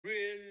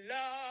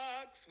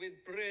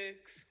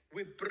bricks,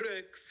 with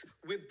bricks,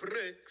 with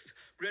bricks.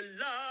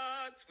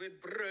 Relax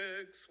with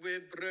bricks,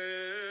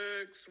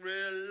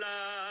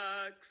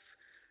 relax.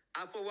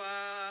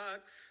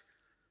 Afterwax,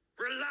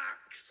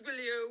 relax, will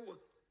you?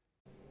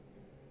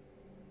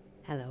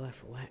 Hello,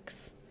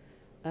 Afterwax.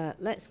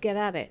 Let's get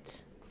at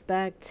it.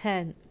 Bag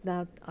 10.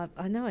 Now,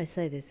 I know I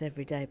say this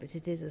every day, but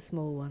it is a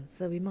small one,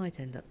 so we might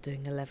end up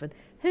doing 11.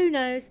 Who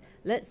knows?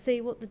 Let's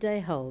see what the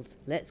day holds.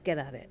 Let's get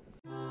at it.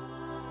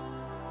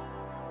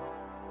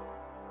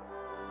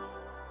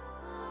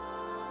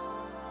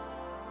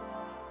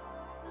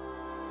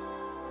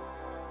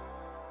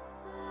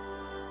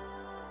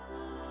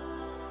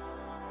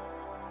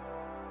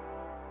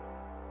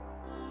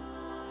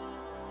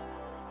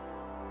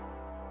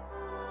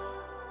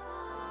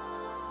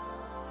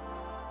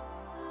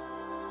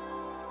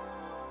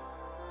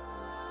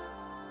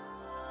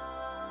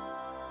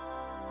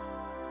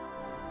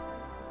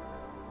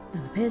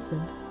 Another Pearson.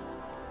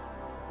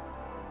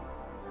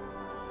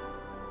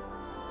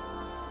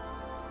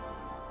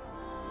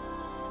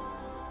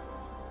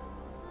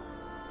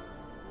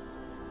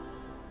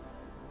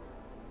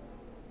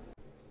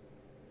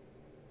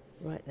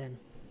 Right then,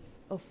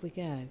 off we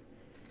go.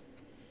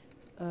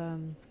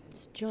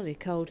 It's jolly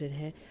cold in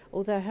here.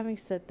 Although, having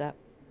said that,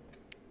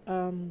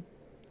 I'm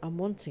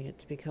wanting it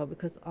to be cold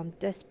because I'm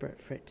desperate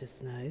for it to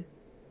snow.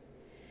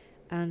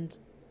 And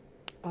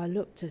I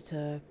looked at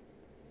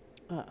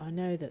I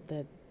know that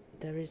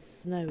there is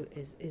snow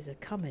is a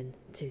coming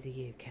to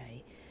the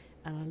UK,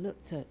 and I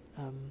looked at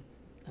a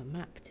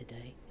map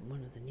today in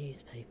one of the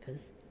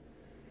newspapers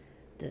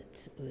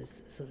that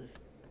was sort of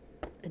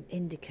an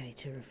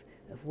indicator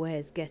of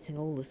where's getting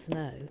all the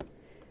snow,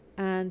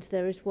 and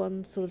there is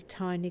one sort of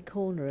tiny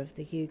corner of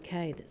the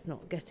UK that's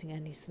not getting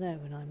any snow,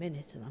 and I'm in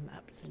it, and I'm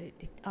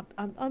absolutely I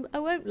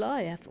won't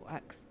lie,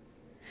 Afterwax,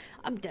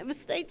 I'm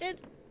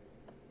devastated.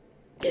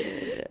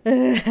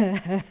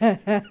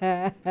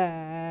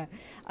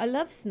 I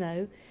love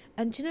snow,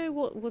 and do you know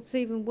what's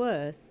even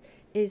worse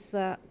is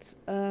that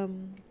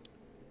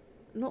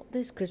not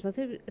this Christmas,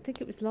 I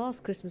think it was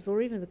last Christmas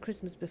or even the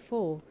Christmas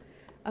before,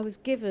 I was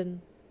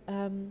given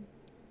a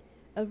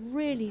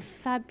really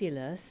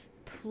fabulous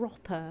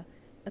proper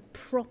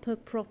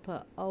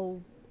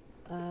old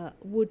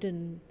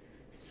wooden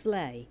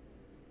sleigh,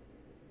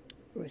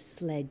 or a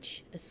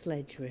sledge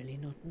really,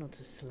 not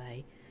a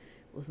sleigh.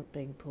 Wasn't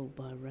being pulled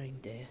by a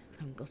reindeer. I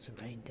haven't got a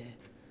reindeer.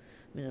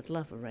 I mean, I'd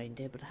love a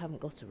reindeer, but I haven't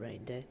got a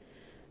reindeer.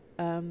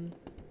 And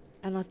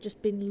I've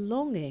just been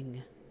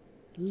longing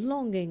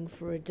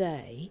for a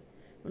day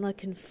when I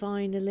can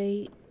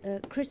finally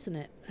christen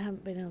it. I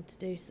haven't been able to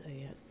do so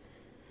yet,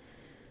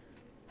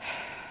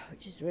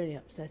 which is really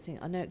upsetting.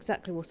 I know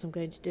exactly what I'm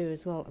going to do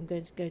as well. I'm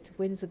going to go to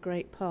Windsor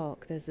Great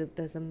Park.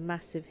 There's a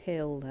massive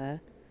hill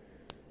there,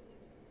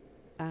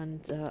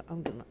 and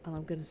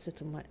I'm gonna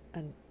sit on my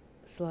and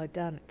slide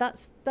down it.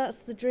 That's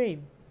the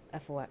dream,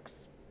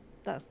 Afterwax.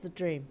 That's the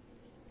dream.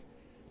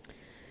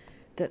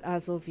 That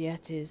as of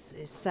yet is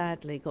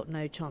sadly got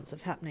no chance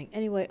of happening.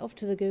 Anyway, off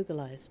to the Google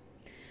Eyes.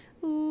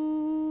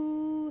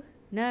 Ooh,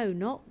 no,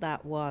 not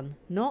that one.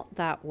 Not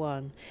that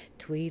one.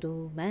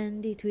 Tweedle,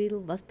 Mandy,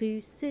 Tweedle,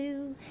 Pooh,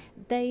 Sue.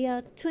 They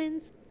are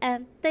twins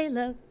and they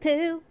love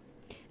poo.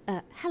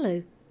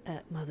 Hello,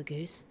 Mother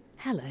Goose.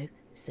 Hello,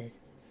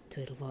 says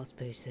Tweedle,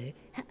 Pooh, Sue.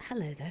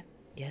 Hello there.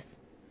 Yes.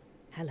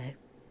 Hello.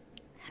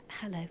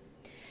 Hello.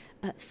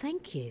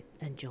 Thank you,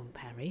 and John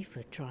Parry,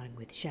 for trying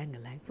with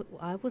Shangalang.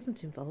 I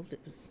wasn't involved.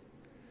 Had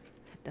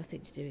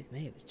nothing to do with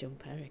me. It was John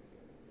Parry.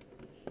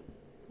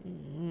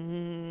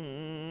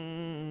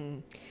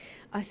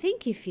 I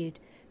think if you'd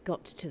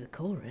got to the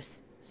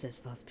chorus, says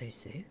Pooh,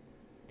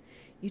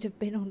 you'd have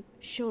been on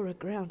surer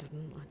ground.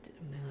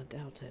 I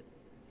doubt it.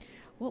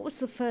 What was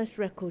the first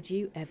record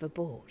you ever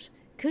bought?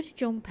 Could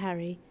John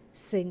Parry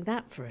sing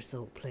that for us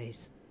all,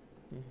 please?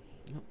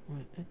 Oh,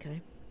 right,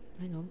 okay.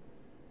 Hang on.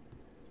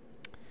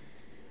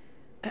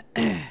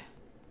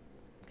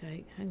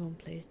 Okay, hang on,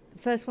 please. The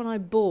first one I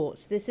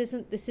bought. This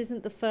isn't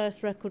the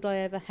first record I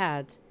ever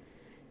had.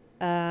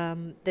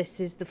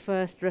 This is the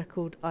first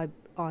record I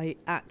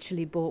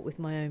actually bought with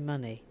my own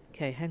money.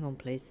 Okay, hang on,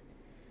 please.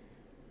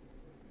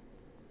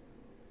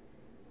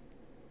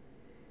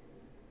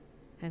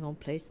 Hang on,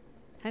 please.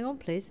 Hang on,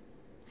 please.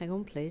 Hang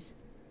on, please.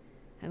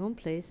 Hang on,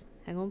 please.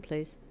 Hang on,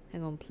 please.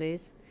 Hang on,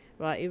 please.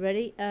 Right, you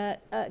ready?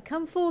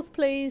 Come forth,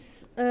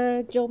 please,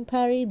 John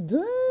Parry.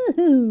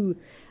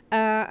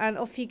 And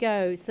off you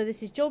go. So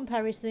this is John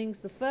Parry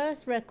sings the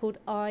first record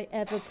I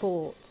ever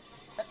bought.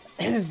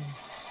 In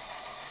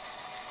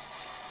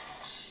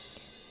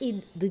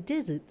the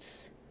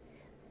deserts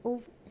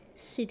of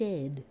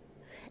Sudan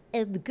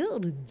and the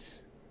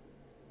gardens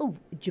of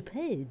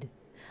Japan,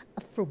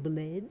 from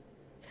Milan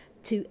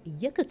to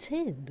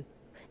Yucatan,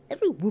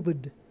 every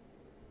woman,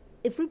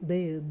 every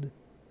man,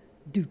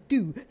 do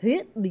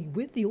hit me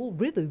with your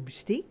rhythm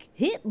stick.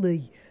 Hit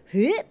me.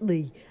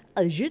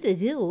 Je te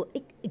dis,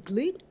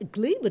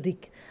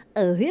 gleemadik.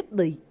 Hit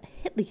me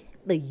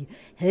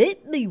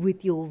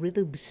with your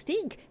rhythm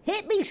stick.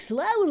 Hit me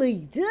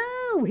slowly.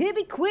 Do hit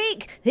me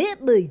quick.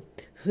 Hit me.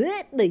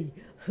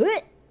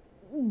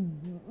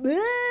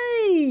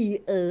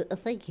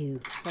 Thank you.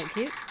 Thank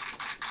you.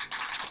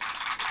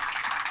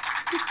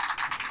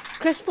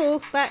 Crest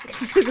forth back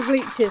to the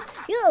bleachers.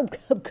 Yeah,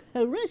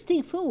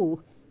 resting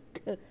forth.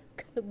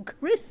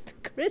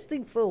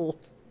 Cresting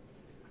forth.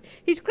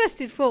 He's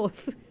crested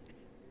forth.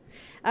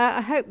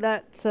 I hope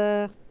that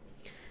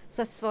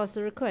satisfies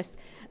the request.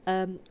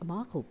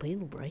 Michael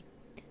Pendlebury.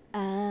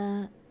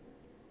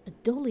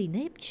 Dolly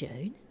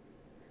Neptune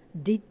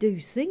did do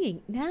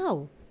singing.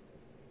 Now,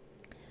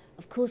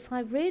 of course,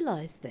 I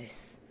realised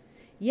this.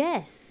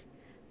 Yes,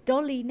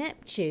 Dolly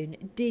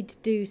Neptune did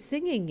do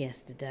singing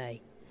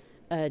yesterday.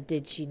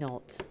 Did she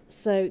not?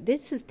 So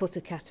this has put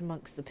a cat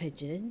amongst the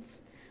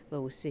pigeons.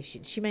 Well, we'll see.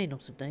 She may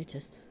not have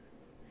noticed.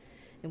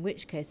 In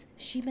which case,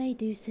 she may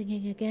do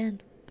singing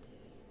again.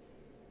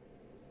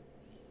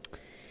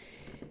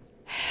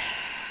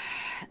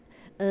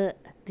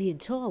 The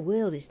entire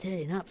world is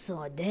turning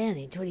upside down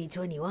in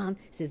 2021,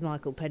 says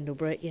Michael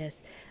Pendlebury.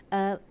 Yes.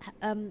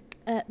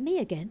 Me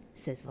again,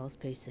 says Vos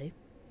Pusu.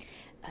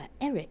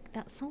 Eric,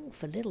 that song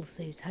for Little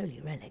Sue's Holy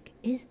Relic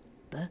is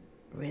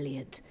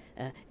brilliant.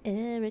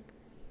 Eric,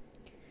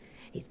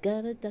 he's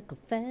got a duck of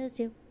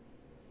Fazio.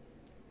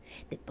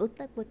 They both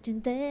like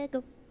watching there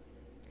go.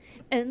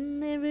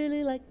 And they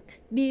really like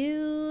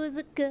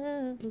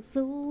musical.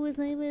 So his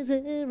name is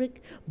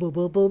Eric. Boom,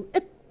 boom, boom,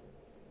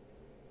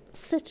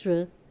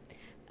 etc.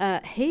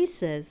 He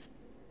says,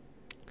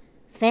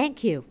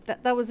 thank you.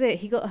 That was it.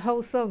 He got a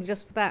whole song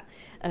just for that.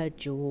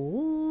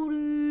 Jordan.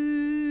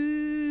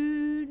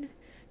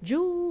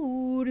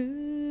 Jordan.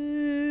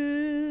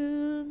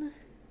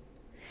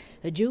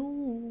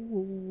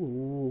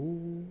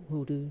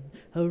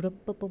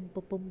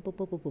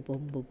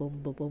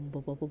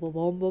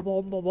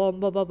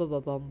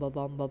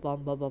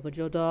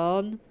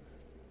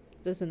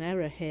 There's an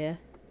error here.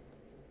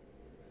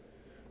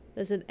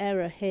 There's an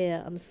error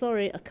here. I'm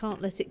sorry, I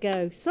can't let it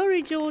go.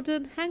 Sorry,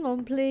 Jordan. Hang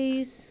on,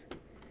 please.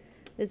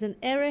 There's an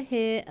error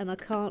here and I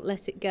can't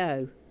let it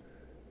go.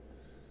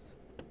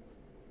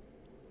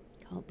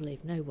 Can't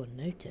believe no one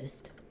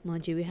noticed.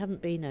 Mind you, we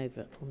haven't been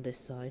over on this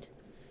side.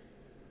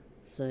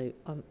 So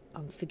I'm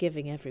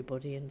forgiving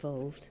everybody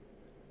involved.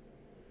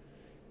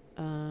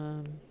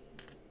 Thank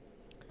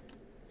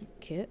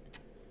you.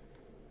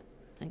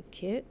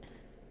 Thank you.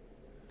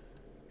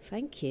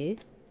 Thank you.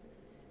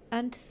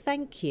 And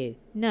thank you.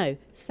 No,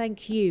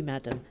 thank you,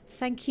 madam.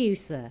 Thank you,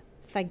 sir.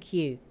 Thank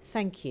you.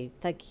 Thank you.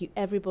 Thank you,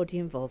 everybody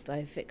involved. I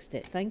have fixed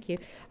it. Thank you.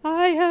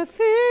 I have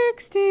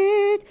fixed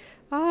it.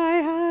 I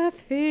have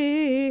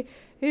fixed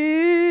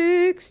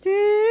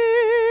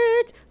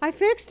it. I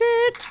fixed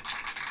it.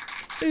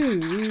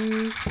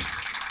 Ooh.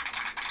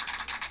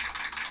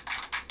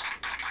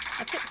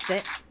 I fixed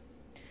it.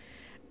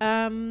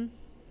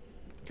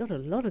 Got a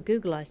lot of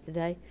Google eyes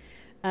today.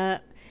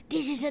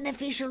 This is an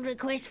official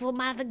request for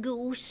Mother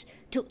Goose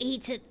to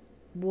eat it.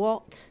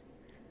 What?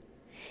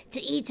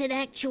 To eat an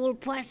actual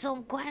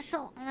poisson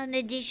croissant on an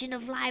edition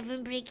of Live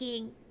and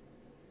Breaking.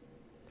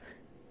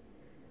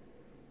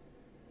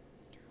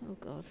 Oh,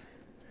 God.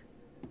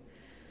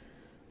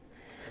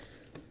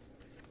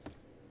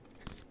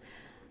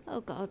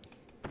 Oh, God.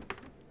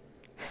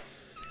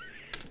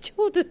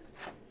 Jordan.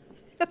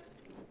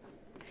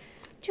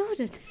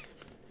 Jordan.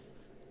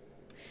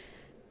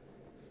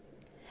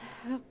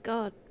 Oh,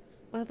 God.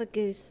 Mother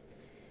Goose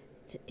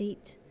to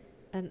eat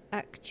an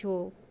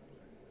actual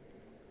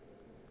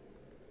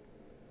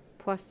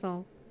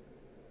poisson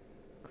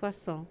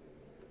croissant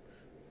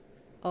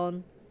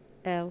on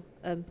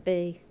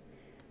L&B.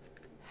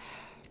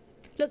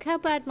 Look how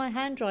bad my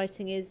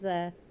handwriting is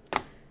there.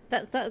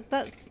 That's that's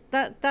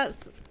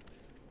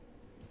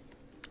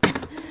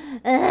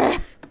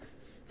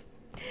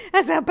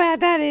how bad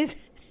that is.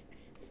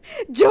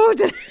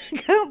 Jordan, I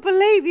can't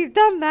believe you've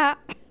done that.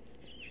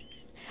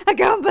 I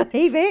can't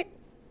believe it.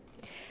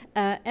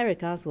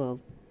 Eric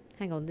Oswald.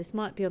 Hang on, this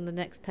might be on the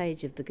next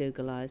page of the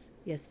Google Eyes.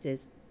 Yes, it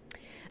is.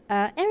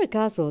 Eric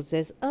Oswald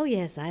says, oh,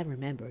 yes, I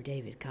remember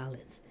David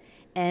Collins.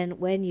 And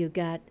when you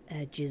got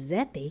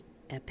Giuseppe,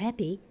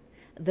 Pepe,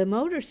 the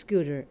motor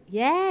scooter.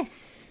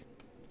 Yes.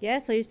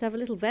 Yes, I used to have a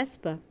little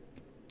Vespa.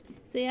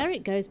 See,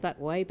 Eric goes back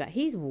way back.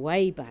 He's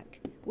way back.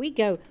 We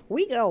go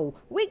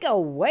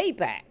way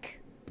back.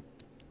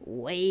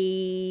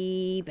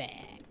 Way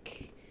back.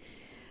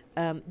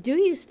 Do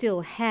you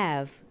still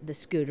have the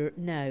scooter?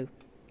 No,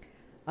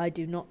 I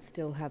do not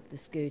still have the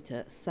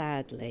scooter,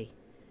 sadly.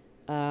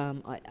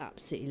 I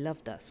absolutely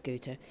loved that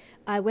scooter.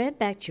 I went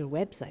back to your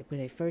website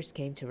when I first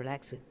came to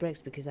Relax with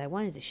Bricks because I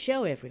wanted to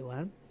show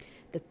everyone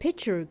the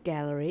picture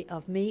gallery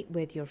of me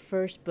with your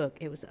first book.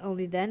 It was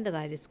only then that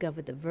I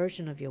discovered the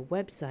version of your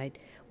website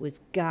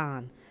was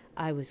gone.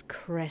 I was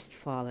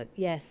crestfallen.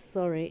 Yes,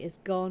 sorry, it's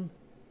gone.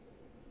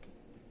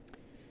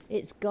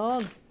 It's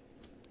gone.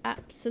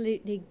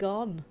 Absolutely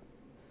gone.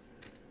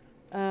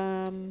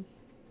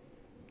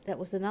 That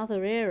was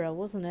another era,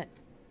 wasn't it?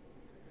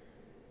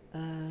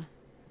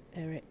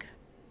 Eric.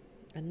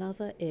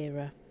 Another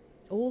era.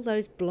 All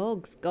those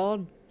blogs,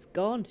 gone. It's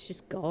gone. It's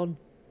just gone.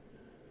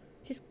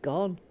 Just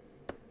gone.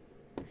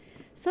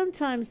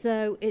 Sometimes,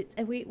 though,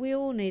 we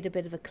all need a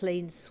bit of a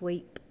clean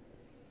sweep.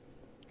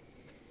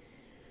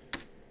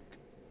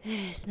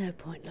 There's no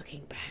point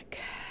looking back,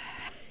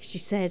 she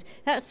said.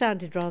 That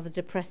sounded rather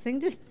depressing,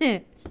 didn't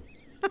it?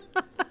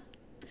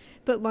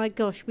 But my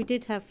gosh, we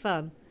did have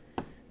fun.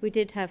 We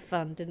did have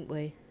fun, didn't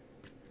we?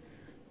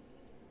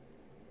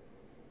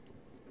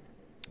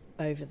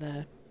 Over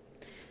there.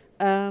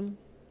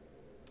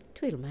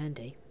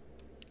 Tweedlemandy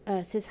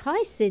says,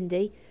 hi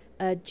Cindy,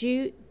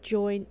 do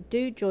join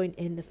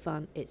in the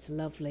fun. It's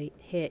lovely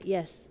here.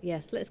 Yes,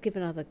 let's give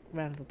another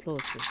round of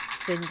applause for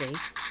Cindy.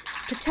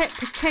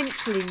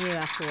 Potentially new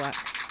Affelwack.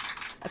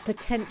 A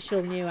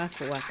potential new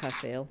Affelwack, I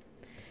feel.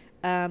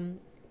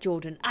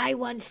 Jordan, I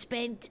once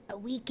spent a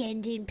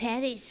weekend in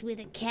Paris with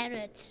a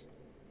carrot.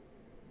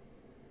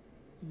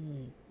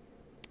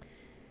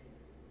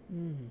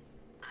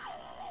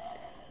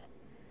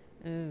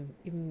 Oh,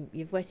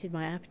 you've whetted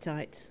my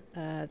appetite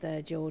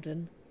there,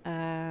 Jordan.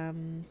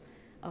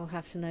 I'll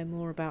have to know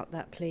more about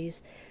that,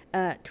 please.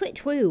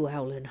 Twit-woo,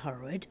 Howlin'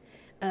 Horrid.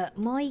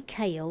 My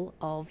Kale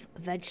of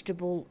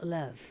Vegetable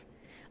Love.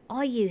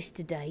 I used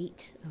to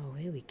date... Oh,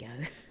 here we go.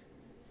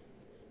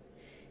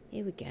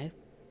 Here we go.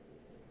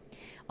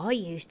 I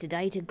used to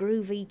date a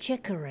groovy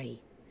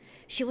chicory.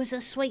 She was a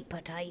sweet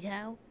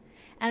potato,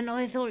 and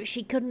I thought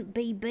she couldn't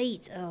be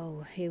beat.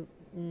 Oh,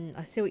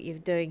 I see what you're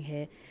doing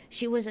here.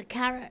 She was a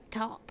carrot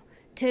top,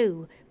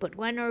 too, but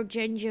when her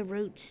ginger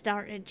roots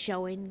started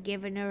showing,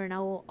 giving her an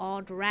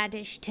odd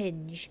radish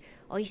tinge,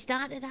 I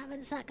started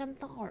having second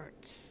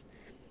thoughts.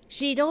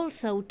 She'd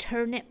also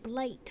turnip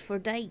late for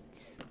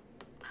dates.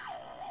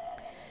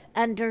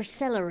 And her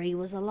celery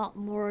was a lot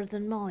more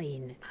than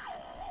mine,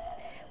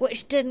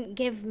 which didn't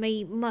give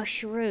me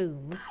much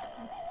room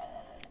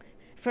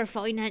for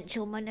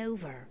financial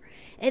manoeuvre.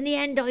 In the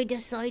end, I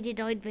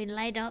decided I'd been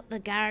led up the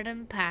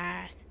garden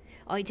path.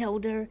 I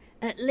told her,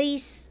 at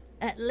least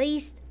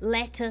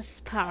let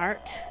us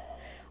part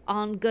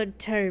on good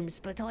terms,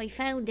 but I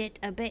found it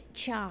a bit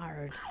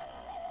charred.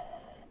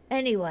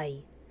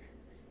 Anyway,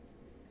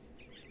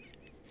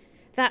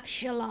 that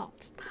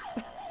shallot.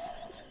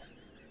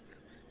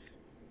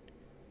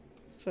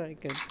 It's very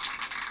good.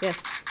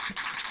 Yes.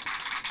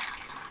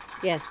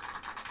 Yes,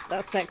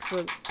 that's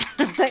excellent.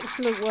 That's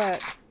excellent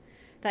work.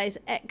 That is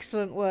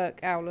excellent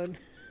work, Owlin.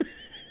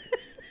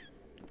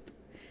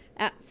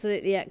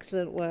 Absolutely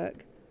excellent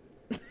work.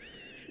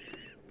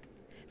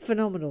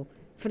 Phenomenal.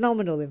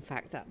 Phenomenal, in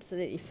fact.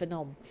 Absolutely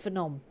phenom.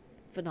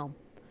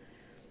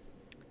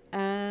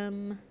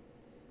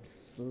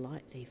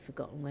 Slightly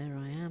forgotten where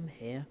I am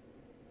here.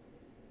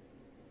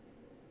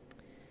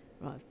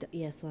 Right,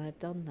 yes, I've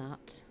done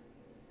that.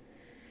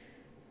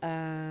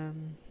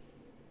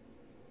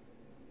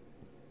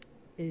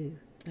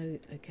 Oh,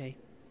 okay.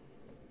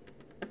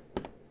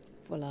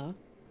 Voila.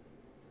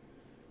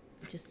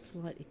 I'm just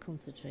slightly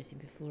concentrating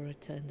before I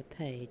turn the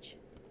page.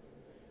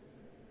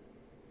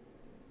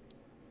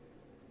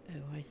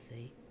 Oh, I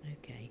see.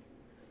 Okay.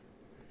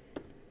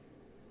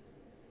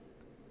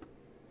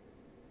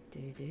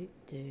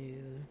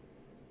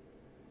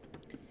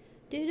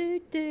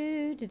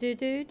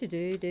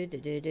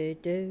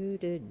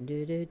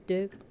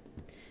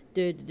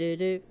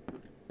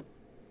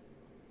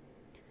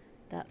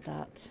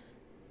 That.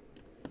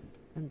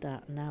 And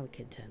that. Now we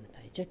can turn the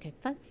page. Okay,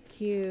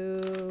 thank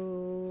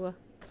you.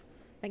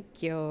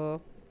 Thank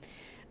you.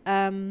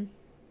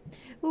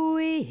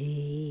 We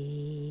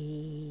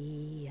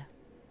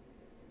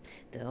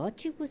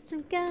thought you was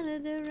from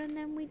Canada, and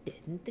then we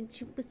didn't think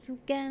she was from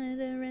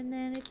Canada, and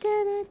then it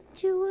turned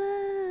out you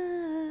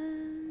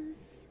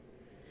was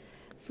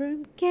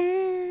from Canada.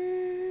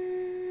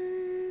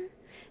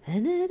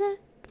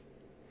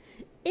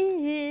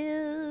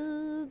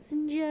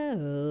 Elton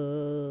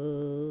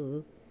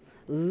Joe,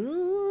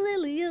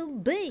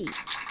 Lillian B.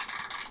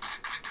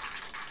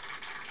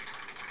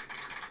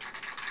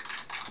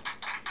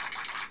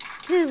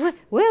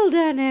 Well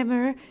done,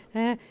 Emma.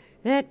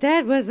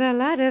 That was a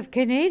lot of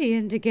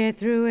Canadian to get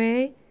through,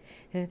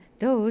 eh?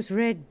 Those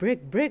red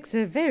bricks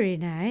are very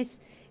nice.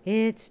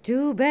 It's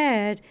too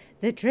bad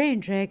the train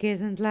track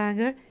isn't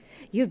longer.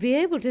 You'd be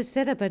able to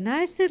set up a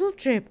nice little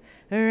trip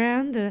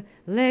around the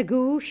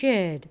Lego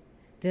shed.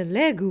 The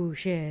Lego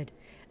shed.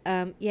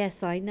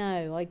 Yes, I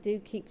know. I do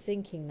keep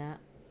thinking that.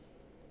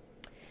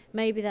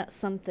 Maybe that's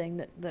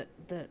something that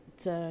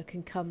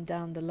can come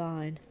down the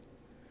line.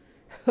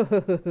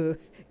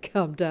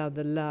 Come down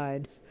the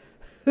line.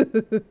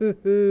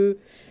 Oh,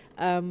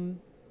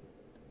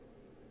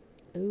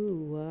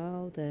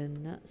 well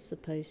then,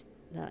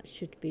 that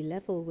should be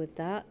level with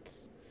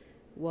that.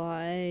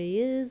 Why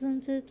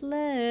isn't it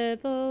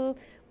level?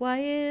 Why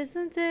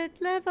isn't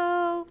it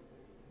level?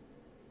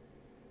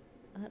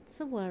 That's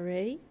a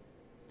worry.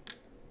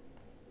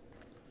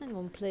 Hang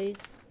on, please.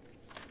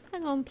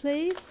 Hang on,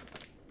 please.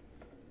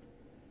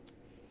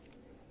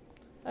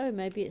 Oh,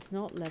 maybe it's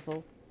not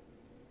level.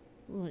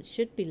 Well, it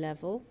should be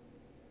level.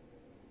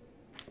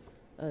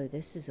 Oh,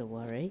 this is a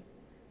worry.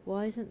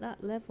 Why isn't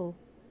that level?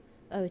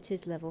 Oh, it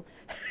is level.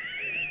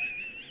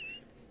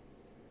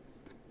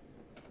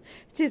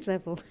 It is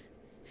level.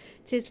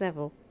 It is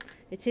level.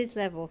 It is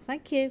level.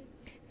 Thank you.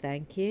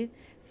 Thank you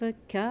for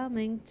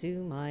coming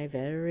to my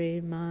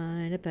very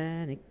minor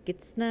panic.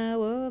 It's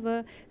now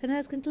over and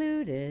has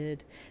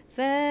concluded.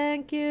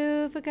 Thank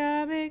you for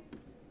coming.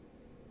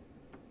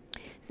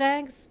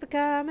 Thanks for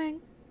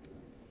coming.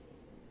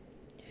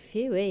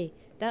 Phewie.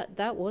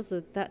 That was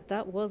a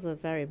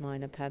very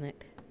minor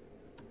panic.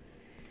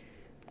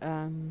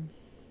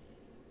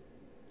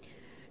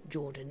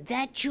 Jordan,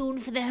 that tune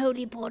for the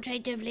Holy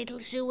Portrait of Little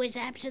Sue is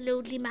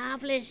absolutely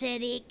marvellous,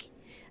 Eric.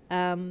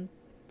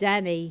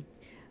 Danny.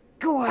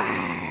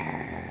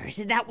 Gwar,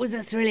 so that was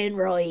a thrilling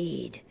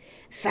ride.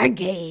 Thank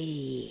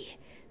ye.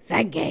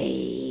 Thank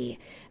ye.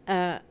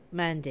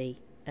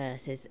 Mandy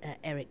says,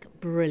 Eric,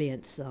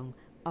 brilliant song.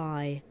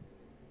 I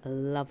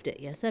loved it.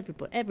 Yes,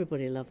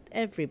 everybody loved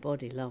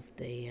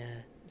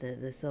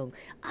the song.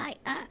 I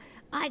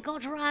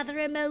got rather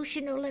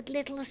emotional at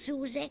Little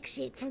Sue's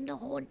exit from the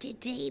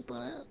haunted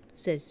table,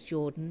 says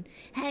Jordan.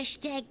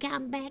 #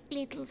 come back,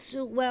 Little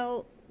Sue.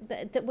 Well,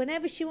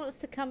 whenever she wants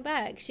to come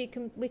back,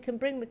 we can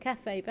bring the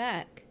cafe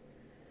back.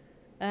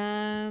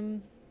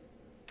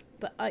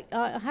 But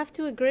I have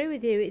to agree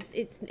with you.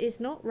 It's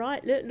not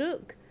right.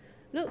 Look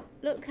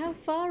how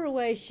far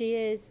away she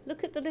is.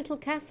 Look at the little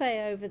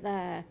cafe over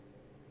there.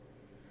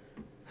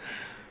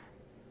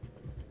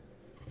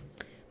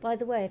 By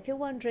the way, if you're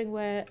wondering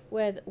where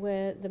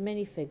the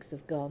minifigs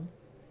have gone,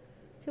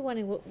 if you're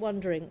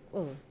wondering,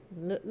 oh,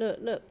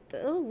 look,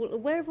 oh,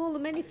 where have all the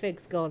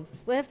minifigs gone?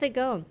 Where have they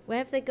gone?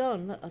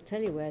 Look, I'll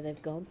tell you where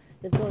they've gone.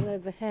 They've gone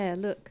over here.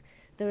 Look,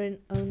 they're in.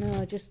 Oh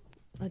no, I just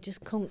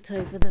conked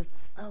over the.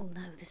 Oh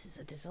no, this is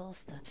a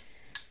disaster.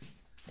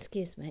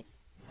 Excuse me.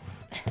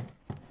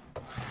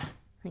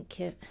 Thank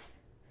you.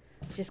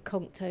 Just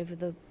conked over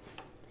the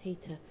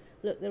heater.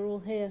 Look, they're all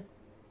here.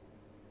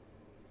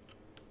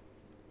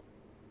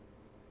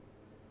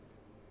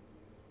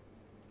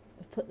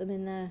 I've put them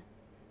in there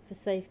for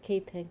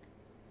safekeeping.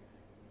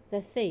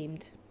 They're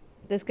themed.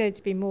 There's going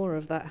to be more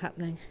of that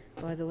happening,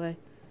 by the way.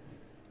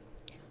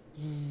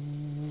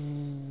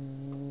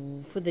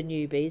 For the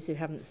newbies who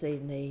haven't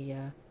seen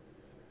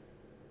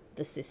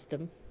the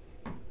system.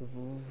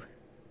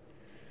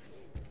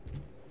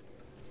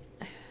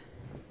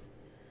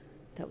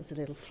 That was a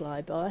little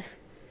flyby.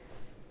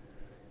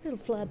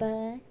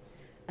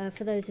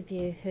 For those of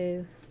you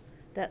who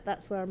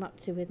that's where I'm up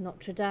to with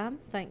Notre Dame.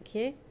 Thank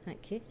you.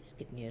 Just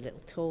giving you a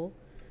little tour.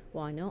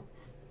 Why not?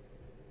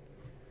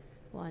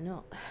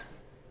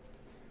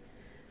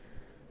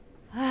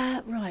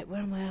 Right,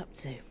 where am I up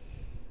to?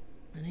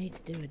 I need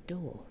to do a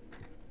door.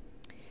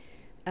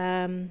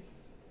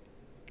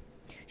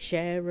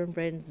 Sharon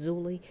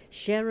Renzulli,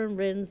 Sharon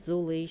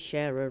Renzulli,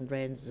 Sharon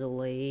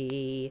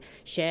Renzulli,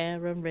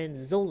 Sharon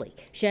Renzulli,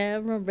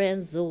 Sharon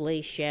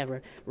Renzulli,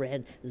 Sharon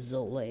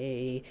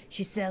Renzulli.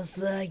 She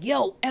says,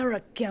 yo,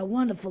 Eric,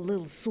 wonderful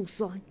little Sue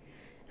song.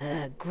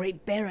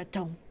 Great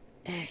baritone.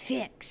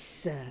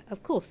 Thanks.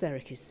 Of course,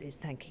 Eric is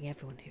thanking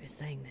everyone who is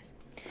saying this.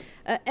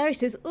 Eric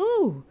says,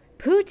 ooh,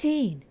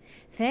 poutine.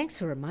 Thanks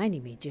for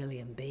reminding me,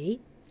 Gillian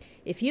B.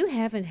 If you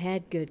haven't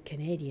had good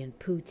Canadian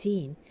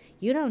poutine,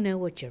 you don't know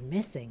what you're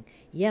missing.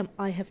 Yum,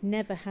 I have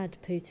never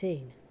had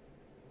poutine.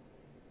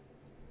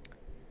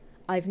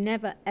 I've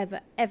never,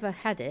 ever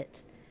had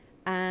it,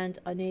 and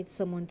I need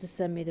someone to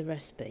send me the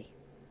recipe.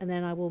 And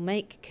then I will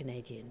make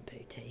Canadian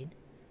poutine.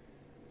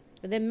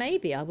 And then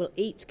maybe I will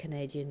eat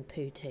Canadian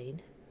poutine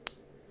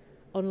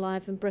on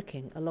Live and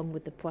Bricking, along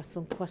with the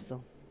poisson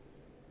croissant.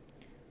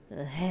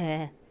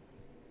 How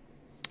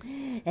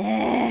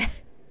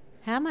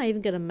am I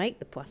even going to make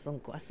the poisson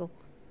croissant?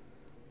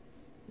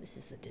 This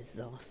is a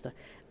disaster.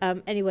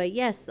 Anyway,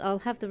 yes, I'll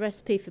have the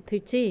recipe for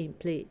poutine,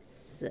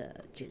 please,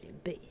 Gillian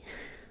B.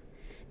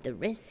 The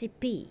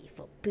recipe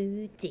for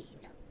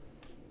poutine.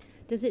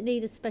 Does it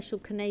need a special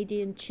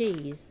Canadian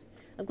cheese?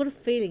 I've got a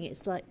feeling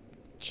it's like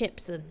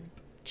chips and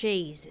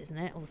cheese, isn't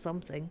it? Or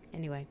something.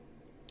 Anyway.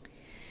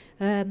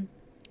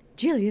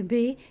 Gillian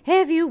B.,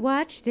 have you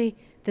watched the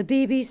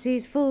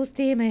BBC's Full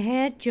Steam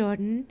Ahead,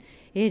 Jordan?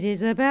 It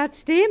is about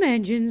steam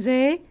engines,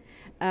 eh?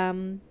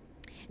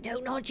 No,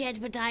 not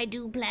yet, but I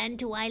do plan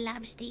to. I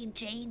love steam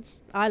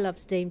trains. I love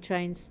steam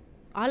trains.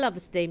 I love a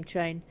steam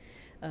train.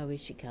 Oh, here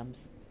she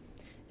comes.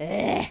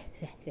 You're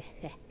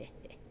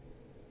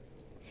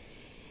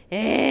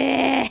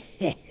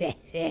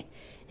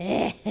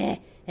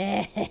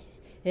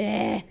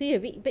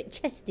a bit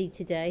chesty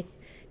today.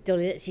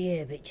 Dolly, that's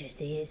you, a bit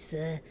chesty. It's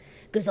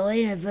because I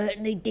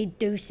inadvertently did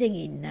do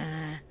singing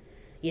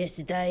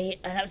yesterday,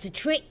 and that was a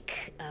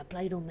trick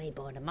played on me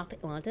by the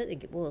Muppet. Well, I don't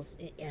think it was.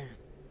 It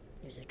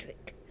was a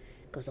trick,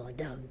 because I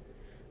don't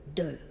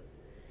do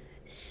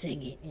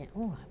singing. Yeah,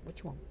 all right,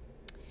 which one?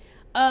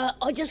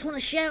 I just want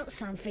to shout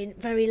something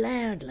very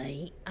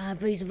loudly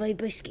vis-a-vis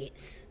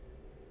biscuits.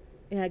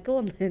 Yeah, go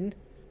on then.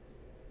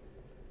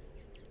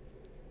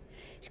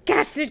 It's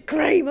custard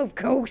cream, of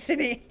course,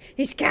 isn't it?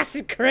 It's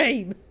custard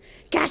cream.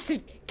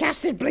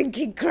 Custard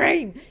blinking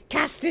cream.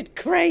 Custard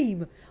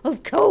cream.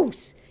 Of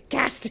course.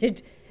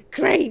 Custard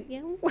cream.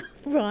 Yeah,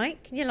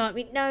 right. Can you like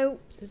me? No.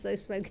 There's no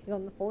smoking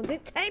on the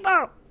haunted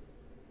table.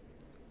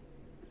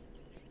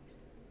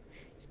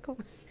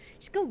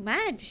 she's gone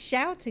mad, just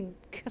shouting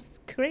custard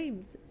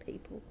creams at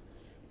people.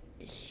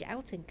 Just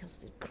shouting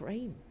custard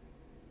cream.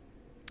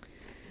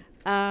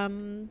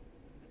 Twitru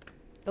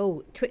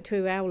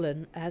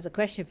Owlen has a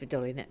question for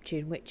Dolly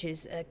Neptune, which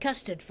is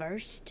custard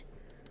first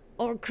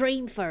or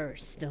cream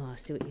first? Oh, I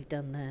see what you've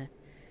done there.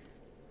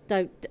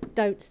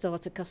 Don't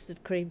start a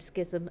custard cream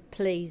schism,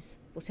 please.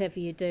 Whatever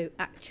you do,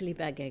 actually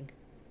begging.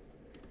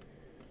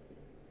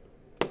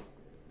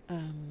 I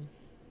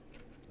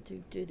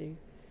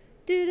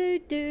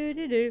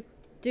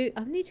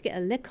need to get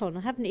a lick on.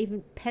 I haven't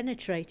even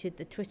penetrated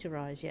the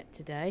Twitterize yet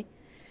today.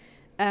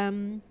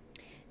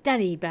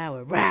 Danny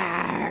Bauer,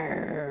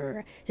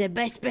 rawr, the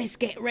best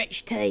biscuit,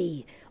 rich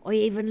tea. I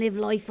even live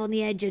life on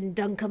the edge and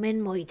dunk 'em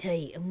in my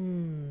tea.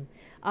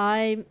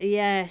 I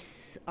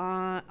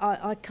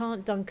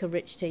can't dunk a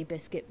rich tea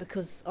biscuit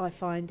because I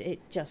find it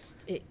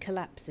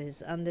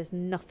collapses, and there's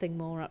nothing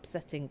more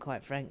upsetting,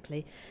 quite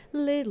frankly.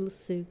 Little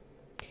Sue,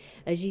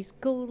 she's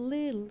called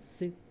Little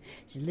Sue.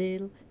 She's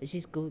little,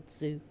 she's called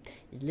Sue.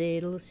 She's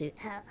Little Sue.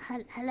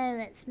 Hello,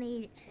 it's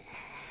me,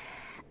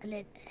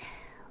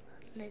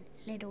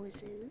 Little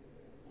Sue.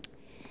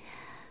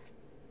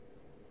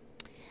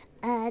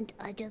 And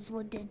I just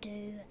wanted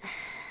to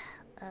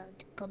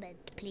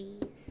comment,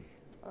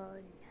 please,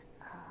 on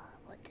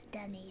what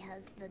Danny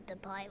has the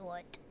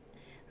Biwot,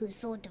 who's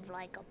sort of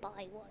like a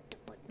Biwot,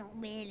 but not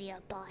really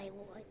a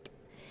Biwot.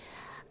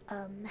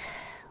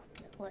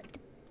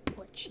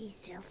 What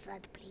she's just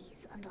said,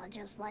 please. And I'd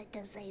just like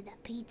to say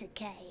that Peter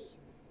Kay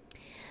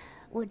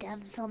would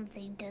have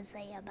something to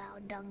say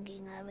about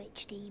dunking a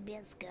rich tea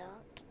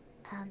biscuit,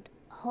 and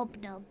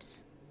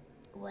Hobnobs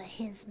were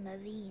his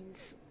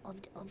marines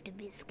of the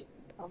biscuit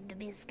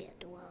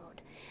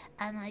world.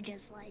 And I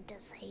just like to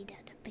say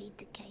that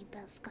Peter Kay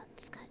biscuit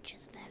sketch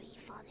is very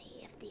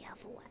funny. If the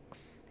other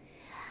wax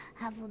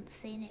haven't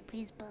seen it,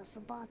 please press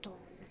the button.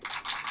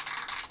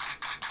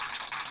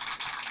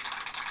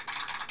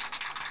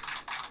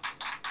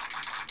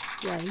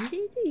 Yeah,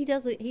 he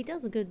does a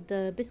good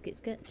biscuit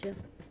sketch. Yeah,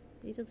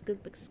 he does a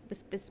good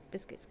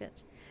biscuit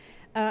sketch.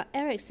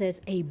 Eric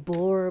says a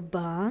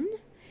bourbon.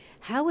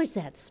 How is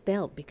that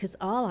spelled? Because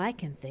all I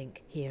can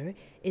think here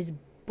is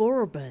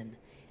bourbon,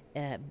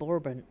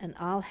 and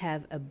I'll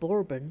have a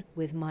bourbon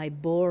with my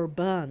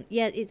bourbon.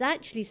 Yeah, it's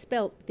actually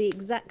spelled the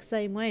exact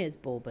same way as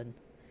bourbon,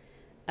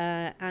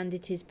 and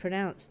it is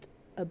pronounced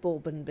a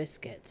bourbon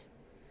biscuit,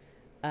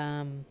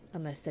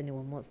 unless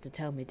anyone wants to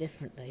tell me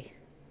differently.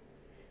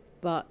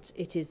 But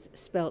it is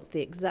spelt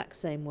the exact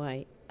same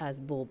way as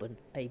bourbon,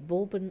 a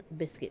bourbon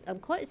biscuit. I'm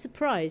quite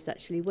surprised,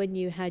 actually, when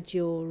you had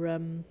your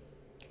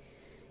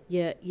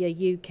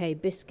UK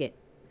biscuit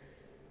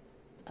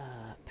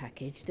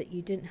package, that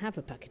you didn't have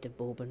a packet of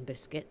bourbon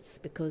biscuits,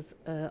 because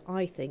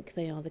I think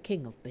they are the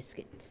king of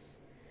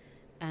biscuits.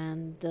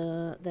 And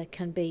there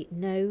can be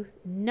no,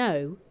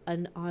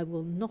 and I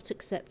will not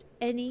accept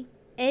any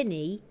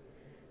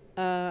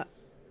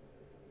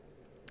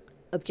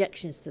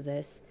objections to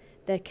this.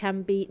 There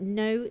can be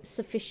no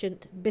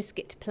sufficient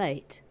biscuit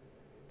plate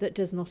that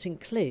does not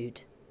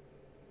include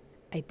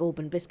a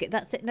bourbon biscuit.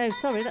 That's it. No,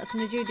 sorry, that's an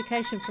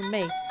adjudication from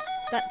me.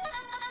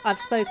 I've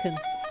spoken.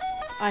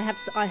 I have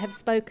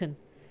spoken.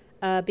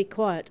 Be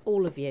quiet,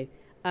 all of you.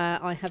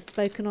 I have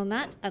spoken on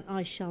that, and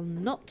I shall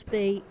not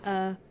be.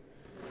 I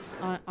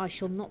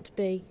shall not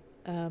be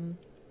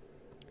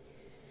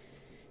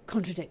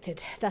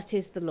contradicted. That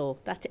is the law.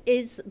 That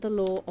is the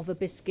law of a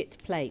biscuit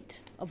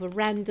plate, of a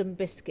random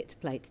biscuit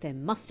plate. There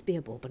must be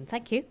a bourbon.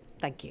 Thank you.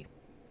 Thank you.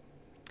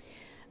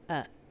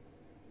 Is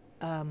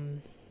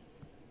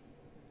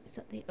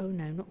that the... Oh,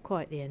 no, not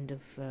quite the end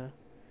of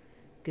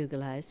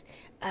Google Eyes.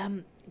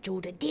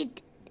 Jordan,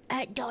 did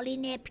Dolly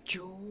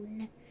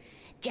Neptune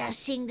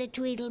just sing the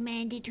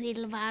Tweedlemandy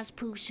Tweedlevars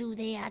Pooh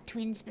They Are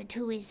Twins, but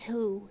who is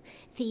who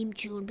theme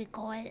tune?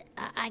 Because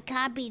I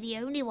can't be the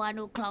only one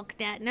who clocked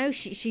that. No,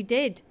 she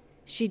did.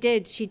 She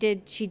did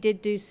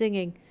do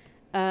singing.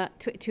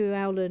 To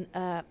Owlen,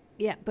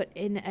 yeah, but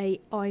in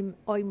a I'm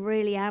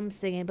really am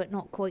singing, but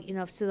not quite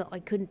enough so that I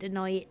couldn't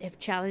deny it if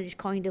challenged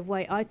kind of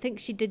way. I think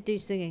she did do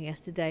singing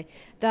yesterday.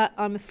 That,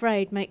 I'm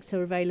afraid, makes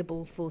her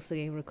available for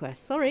singing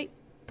requests. Sorry.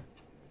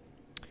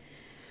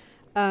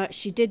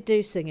 She did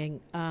do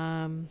singing.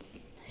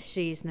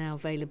 She's now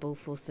available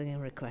for singing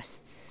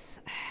requests.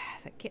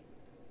 Thank you.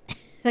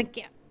 Thank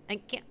you.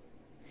 Thank you.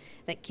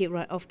 Thank you.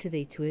 Right, off to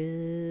the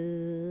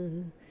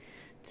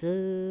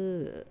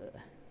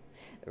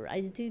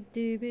rise to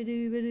do be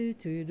do be do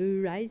to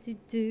the rise to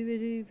do be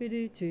do be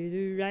do to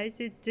the rise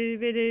to do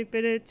be do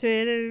be do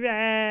to the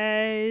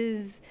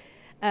rise.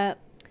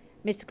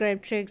 Mr. Graham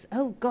Triggs.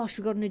 Oh gosh,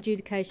 we've got an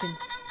adjudication.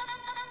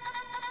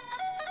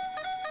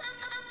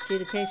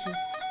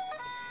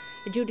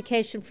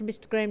 Adjudication from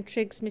Mr. Graham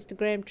Triggs. Mr.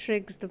 Graham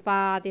Triggs, the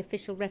VAR, the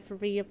official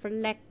referee of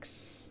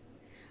Lex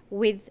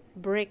with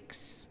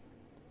bricks.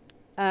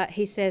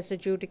 He says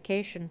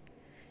adjudication.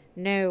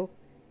 No,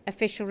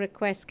 official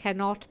request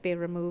cannot be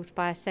removed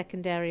by a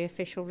secondary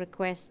official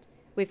request.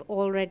 We've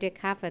already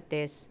covered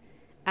this.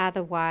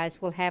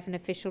 Otherwise, we'll have an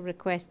official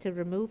request to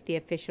remove the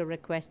official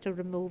request to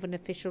remove an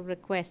official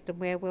request. And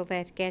where will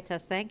that get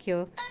us? Thank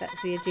you.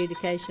 That's the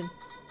adjudication.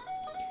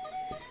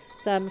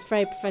 So I'm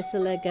afraid, Professor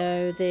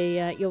Lego,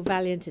 your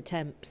valiant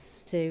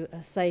attempts to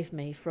save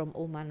me from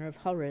all manner of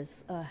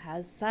horrors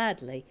has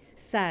sadly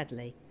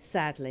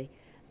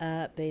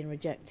been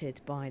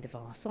rejected by the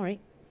VAR.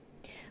 Sorry.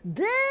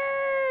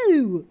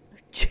 No!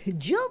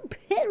 John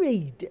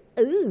Perry!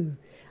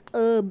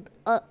 Oh,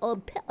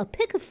 I'll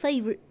pick a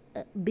favourite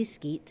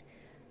biscuit.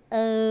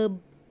 There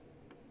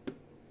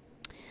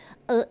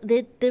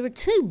are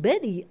too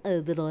many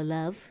that I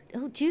love.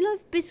 Oh, do you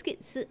love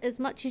biscuits as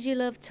much as you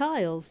love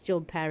tiles,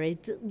 John Parry?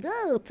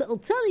 No, I'll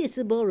tell you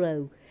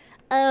tomorrow.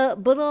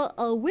 But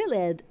I will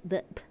add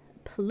that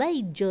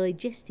plain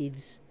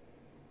digestives.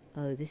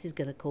 Oh, this is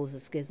going to cause a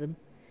schism.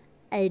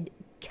 And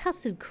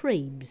custard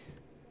creams.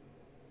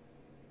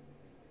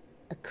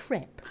 A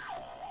crepe.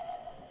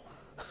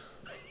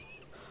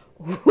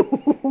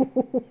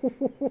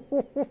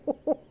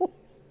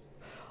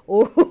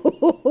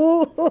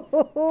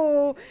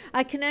 Oh,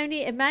 I can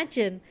only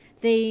imagine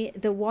the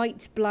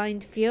white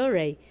blind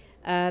fury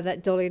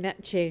that Dolly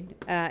Neptune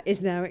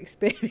is now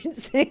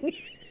experiencing.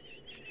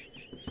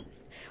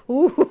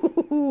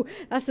 Ooh,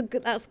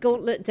 that's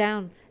gauntlet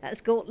down.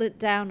 That's gauntlet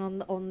down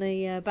on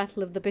the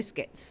Battle of the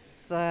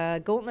Biscuits.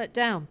 Gauntlet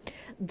down.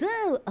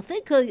 Though I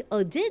think I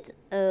did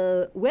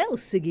well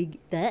singing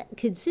that,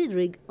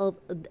 considering I've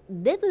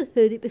never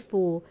heard it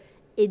before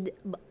in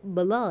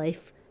my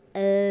life,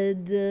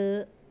 and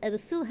I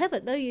still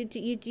haven't. No, you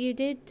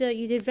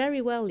did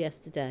very well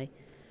yesterday.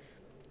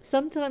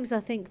 Sometimes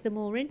I think the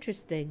more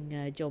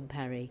interesting John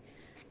Parry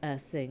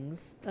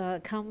sings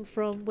come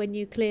from when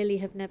you clearly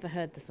have never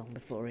heard the song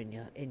before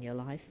in your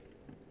life.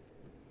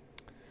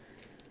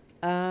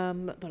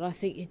 But I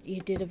think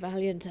you did a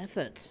valiant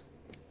effort.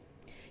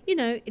 You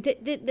know,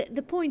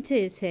 the point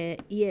is here,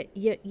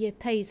 you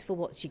pays for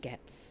what you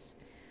gets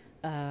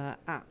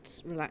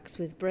at Relax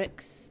with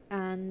Bricks,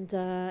 and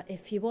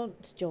if you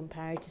want John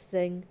Parry to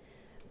sing,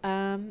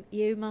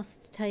 you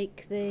must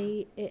take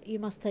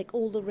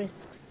all the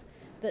risks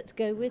that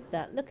go with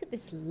that. Look at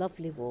this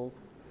lovely wall.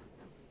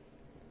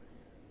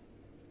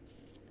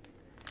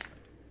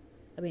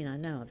 I mean, I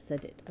know I've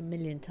said it a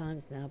million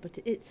times now, but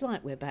it's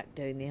like we're back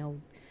doing the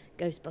old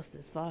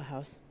Ghostbusters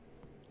firehouse.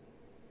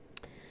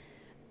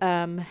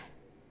 Graham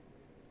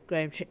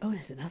Triggs. Oh,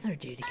 there's another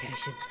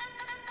adjudication.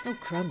 Oh,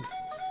 crumbs.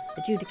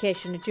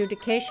 Adjudication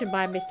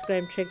by Mr.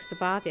 Graham Triggs, the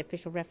VAR, the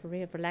official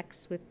referee of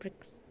Relax with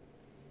Bricks.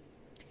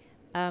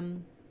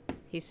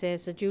 He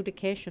says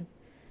adjudication.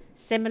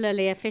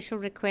 Similarly, official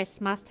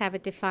requests must have a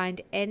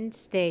defined end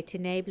state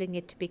enabling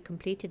it to be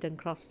completed and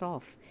crossed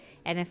off.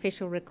 An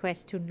official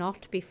request to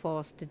not be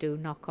forced to do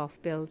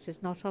knock-off builds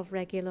is not of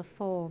regular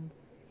form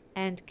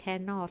and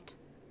cannot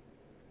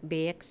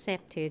be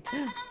accepted.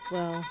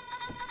 Well,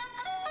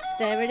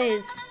 there it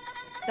is.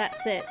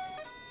 That's it.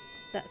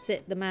 That's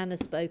it. The man has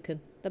spoken.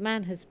 The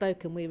man has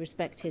spoken. We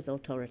respect his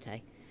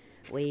authority.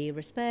 We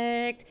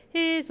respect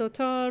his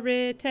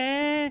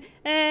authority.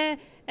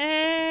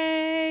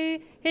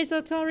 His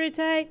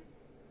authority.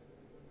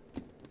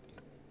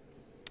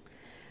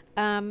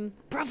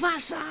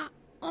 Professor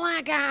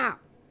Lego!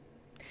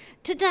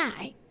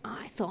 Today,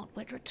 I thought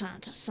we'd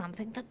return to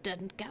something that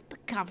didn't get the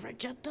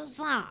coverage it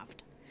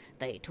deserved.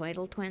 The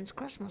Tweedle Twins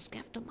Christmas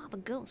gift to Mother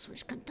Goose,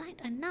 which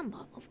contained a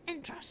number of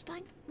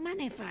interesting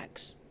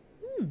minifigs.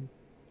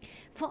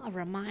 For a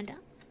reminder,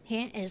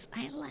 here is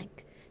a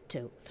link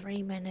to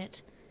 3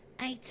 minute,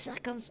 8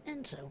 seconds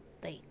into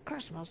the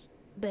Christmas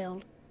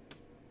build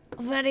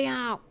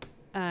video.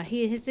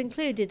 He's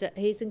included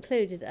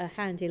a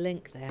handy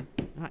link there.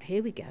 Right,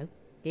 here we go.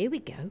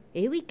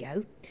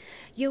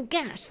 You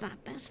guessed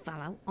that this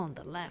fellow on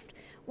the left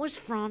was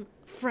from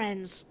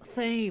Friends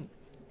theme.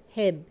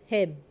 Him.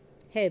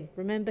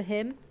 Remember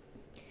him?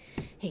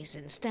 He's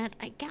instead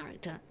a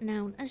character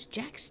known as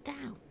Jack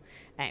Stone.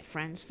 A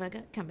Friends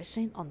figure can be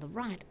seen on the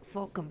right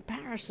for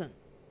comparison.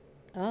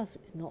 Ah, so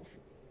it's not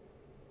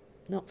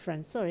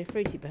Friends. Sorry,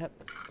 Fruity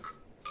Burp.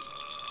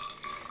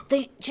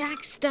 The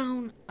Jack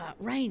Stone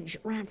range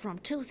ran from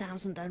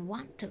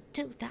 2001 to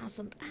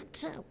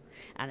 2002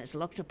 and is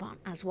looked upon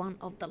as one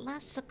of the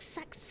less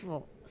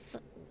successful.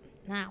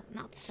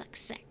 Not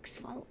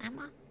successful,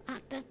 Emma.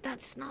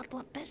 That's not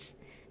what this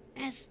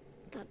is.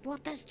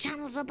 What this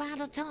channel's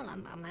about at all,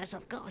 unless,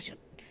 of course, you're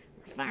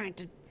referring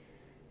to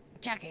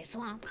Jackie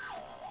Swamp.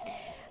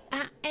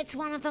 It's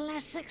one of the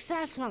less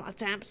successful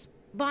attempts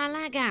by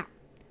Lego.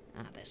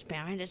 This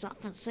period is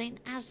often seen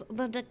as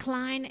the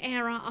decline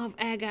era of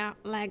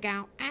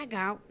Lego.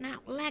 Now,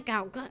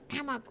 Lego,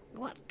 Emma,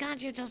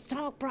 can't you just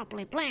talk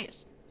properly,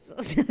 please?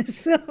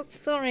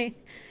 Sorry,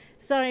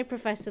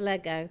 Professor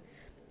Lego.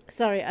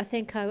 Sorry, I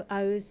think I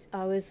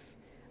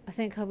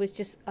was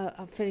just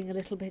feeling a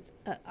little bit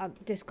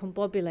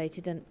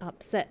discombobulated and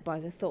upset by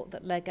the thought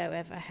that Lego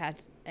ever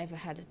had a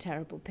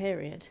terrible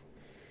period.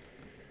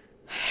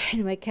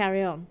 Anyway,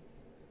 carry on.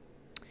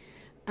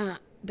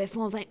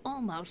 Before they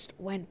almost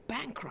went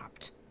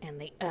bankrupt in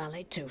the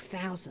early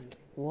 2000s.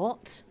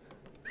 What?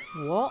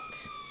 What?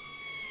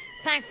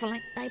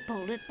 Thankfully, they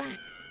pulled it back.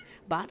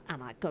 But,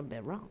 and I could be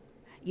wrong,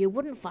 you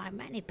wouldn't find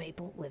many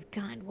people with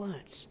kind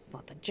words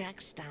for the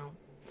Jackstone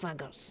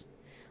figures.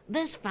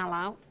 This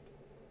fellow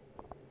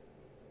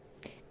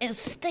is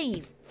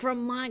Steve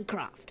from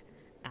Minecraft.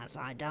 As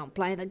I don't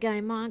play the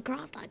game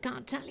Minecraft, I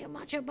can't tell you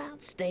much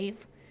about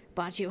Steve,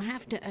 but you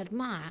have to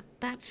admire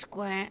that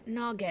square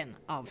noggin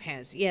of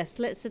his. Yes,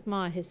 let's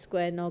admire his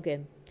square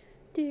noggin.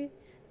 Do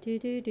do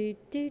do do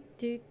do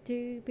do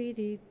do be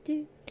do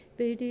do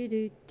be do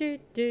do do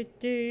do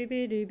do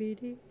be do be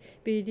do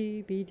be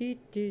do be do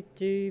do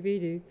do be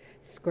do.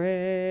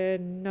 Square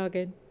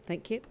noggin.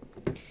 Thank you.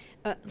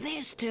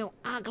 These two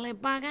ugly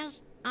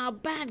buggers are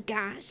bad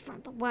guys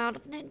from the world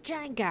of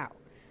Ninjago.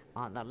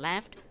 On the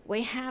left,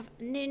 we have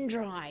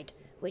Nindroid,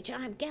 which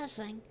I'm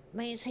guessing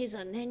means he's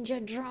a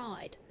ninja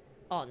droid.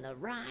 On the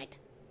right,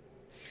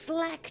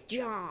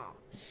 Slackjaw.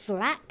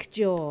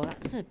 Slackjaw.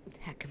 That's a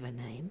heck of a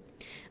name.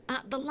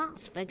 The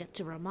last figure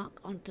to remark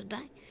on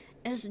today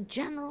is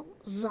General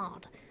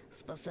Zod,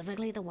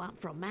 specifically the one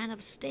from Man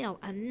of Steel,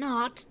 and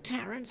not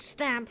Terrence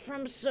Stamp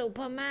from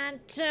Superman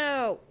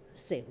 2.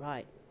 See,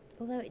 right.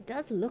 Although it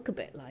does look a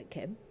bit like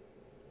him.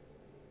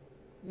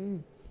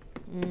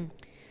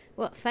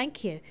 Well,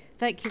 thank you.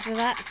 Thank you for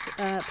that,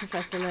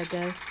 Professor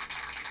Lego.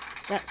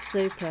 That's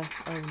super.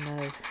 Oh,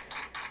 no.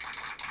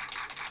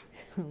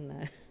 Oh,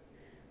 no.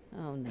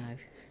 Oh, no.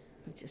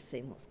 I've just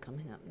seen what's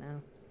coming up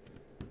now.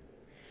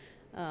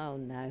 Oh,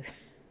 no.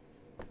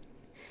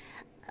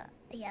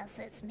 Yes,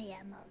 it's me,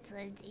 Emma. So,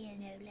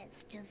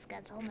 let's just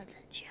get on with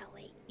it, shall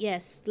we?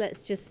 Yes,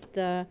 let's just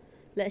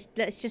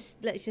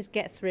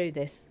get through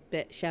this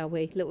bit, shall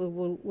we? Look,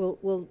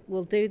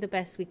 we'll do the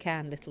best we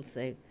can, little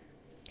Sue.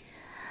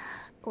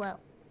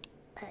 Well,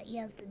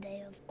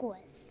 yesterday, of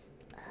course,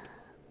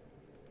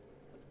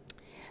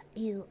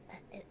 you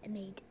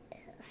made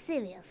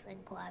serious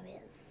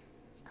inquiries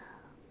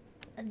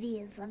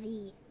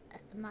vis-a-vis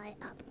my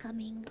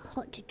upcoming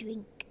hot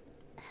drink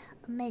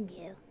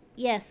menu.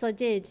 Yes, I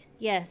did.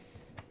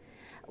 Yes.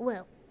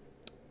 Well,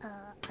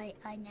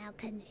 I now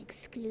can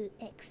exclusively,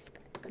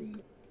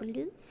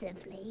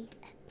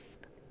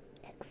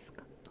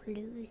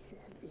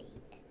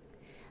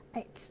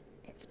 it's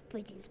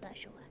pretty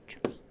special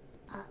actually.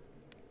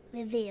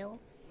 Reveal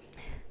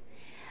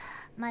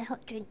my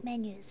hot drink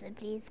menu. So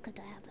please, could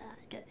I have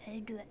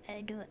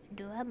a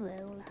drum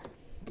roll?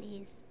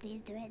 Please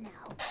do it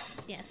now.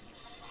 Yes.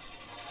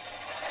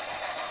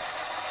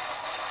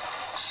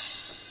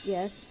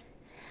 Yes.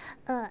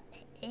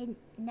 In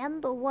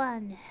number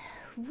one,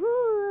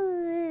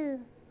 woo,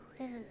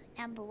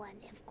 number one,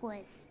 of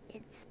course,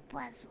 it's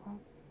Poisson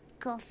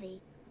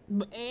coffee.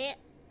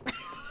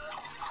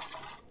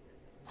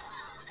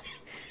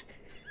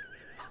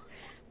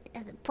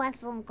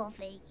 Poisson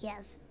coffee,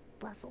 yes,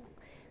 Poisson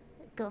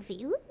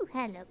coffee. Ooh,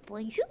 hello,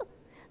 bonjour.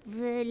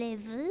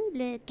 Voulez-vous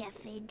le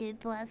café de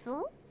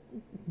Poisson?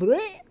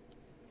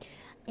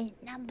 And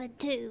number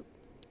two,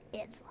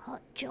 it's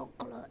hot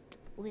chocolate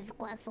with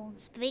croissant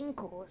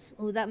sprinkles.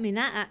 Oh, that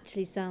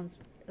actually sounds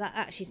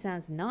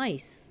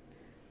nice,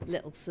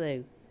 little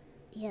Sue.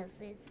 Yes,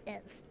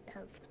 it's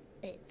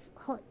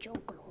hot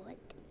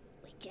chocolate,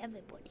 which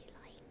everybody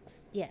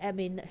likes. Yeah, I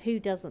mean, who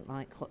doesn't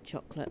like hot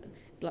chocolate?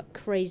 Like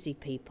crazy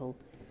people,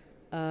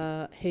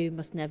 who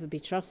must never be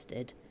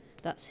trusted.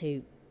 That's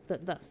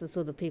the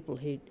sort of people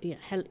who,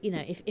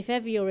 if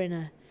ever you're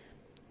in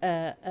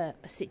a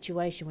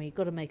situation where you've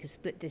got to make a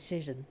split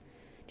decision,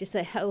 just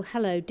say, oh,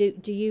 hello, do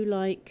you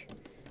like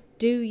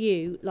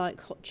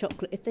hot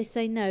chocolate? If they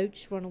say no,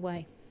 just run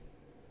away.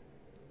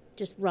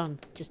 Just run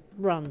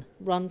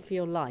for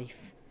your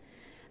life.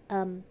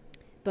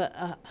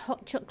 But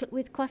hot chocolate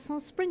with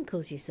croissant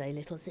sprinkles, you say,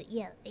 little Sue?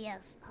 Yeah,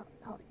 yes,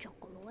 hot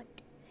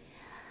chocolate,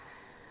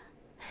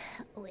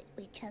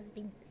 which has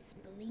been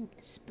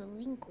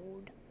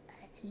sprinkled,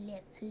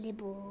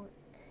 liberal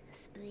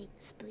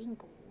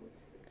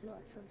sprinkles,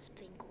 lots of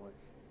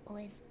sprinkles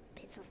with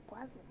bits of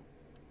croissant.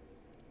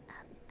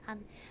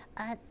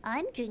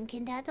 I'm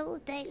drinking that all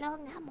day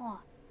long, Amor.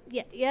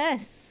 Yeah,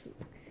 yes,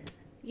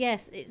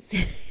 it's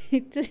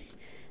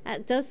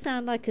it does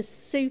sound like a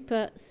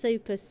super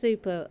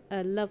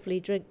lovely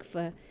drink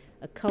for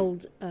a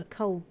cold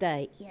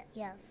day. Yeah,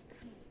 yes.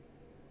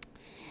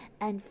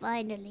 And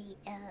finally,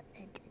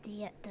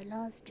 the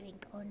last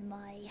drink on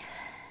my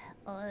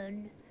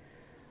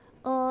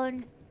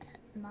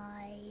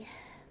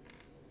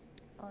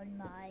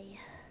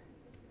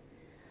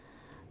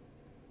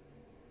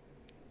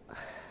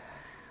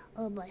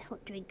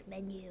hot drink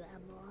menu,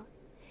 Amor,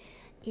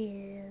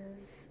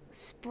 is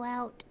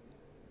sprout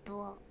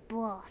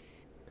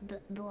broth,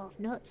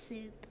 not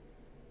soup.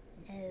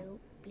 No,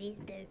 please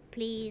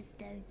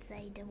don't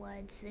say the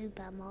word soup,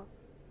 Amor.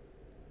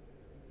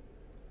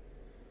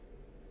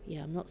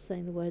 Yeah, I'm not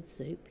saying the word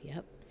soup.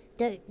 Yep.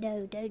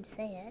 Don't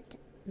say it.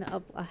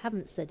 No, I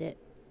haven't said it.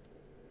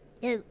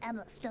 No,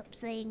 Emma, stop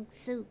saying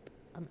soup.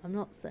 I'm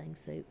not saying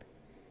soup.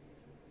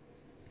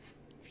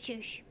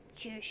 Shush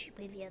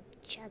with your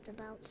chat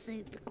about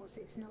soup, because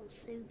it's not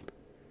soup.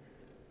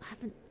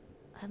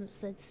 I haven't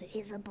said soup.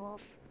 It's a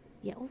broth.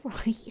 Yeah, all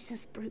right. It's a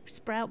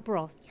sprout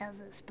broth.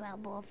 Yes, it's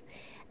sprout broth.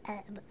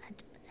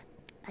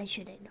 I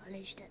should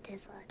acknowledge that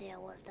this idea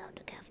was down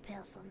to Kath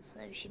Pearson, so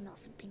she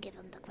must be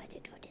given the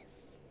credit for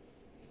this.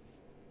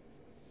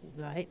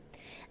 Right.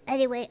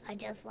 Anyway, I'd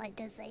just like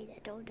to say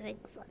that all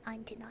drinks are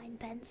 99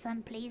 pence,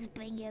 and please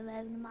bring your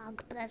own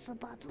mug. Press the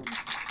button.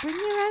 Bring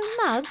your own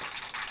mug.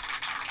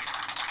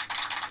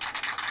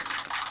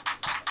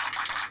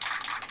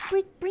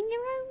 Bring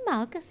your own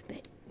mug. That's a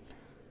bit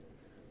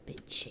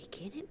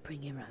cheeky, isn't it?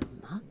 Bring your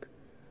own mug.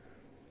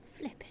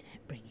 Flipping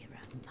it. Bring your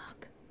own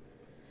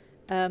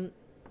mug.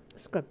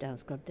 Scrub down.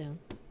 It's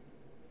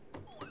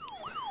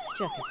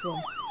Jackie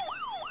Swan.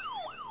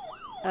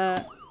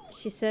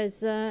 She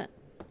says,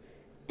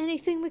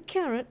 anything with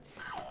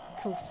carrots?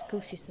 Of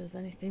course she says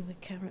anything with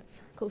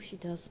carrots. Of course she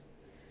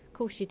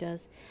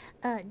does.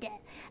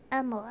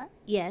 Emma,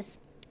 Yes.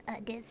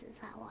 this is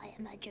how I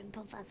imagine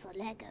Professor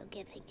Lego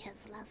giving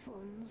his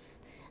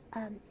lessons.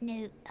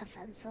 New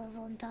offences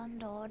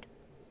unturned.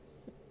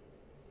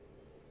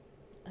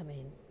 I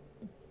mean,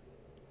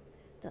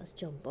 that's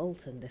John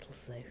Bolton, little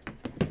Sue.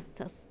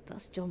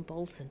 That's John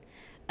Bolton.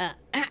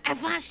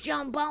 If that's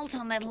John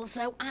Bolton, little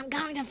Sue, I'm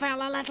going to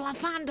feel a little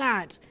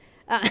offended.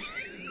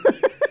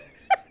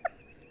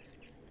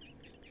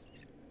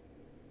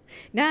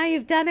 Now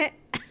you've done it.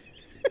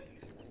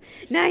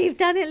 Now you've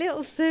done it,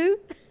 little Sue.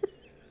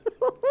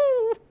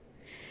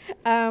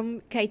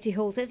 Katie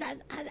Hall says,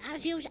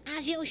 As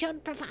you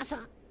should,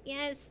 Professor.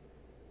 Yes.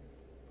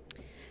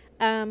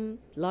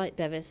 Light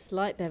Bevis.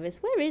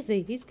 Where is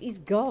he? He's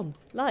gone.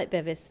 Light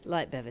Bevis.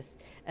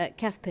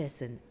 Kath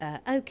Pearson.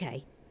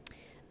 Okay.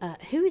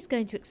 Who is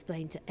going to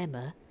explain to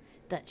Emma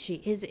that she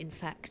is in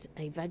fact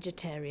a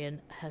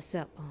vegetarian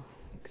herself? Oh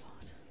God.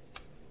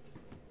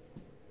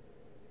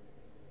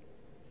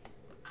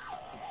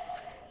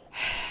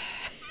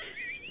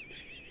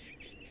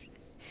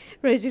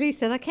 Rosalie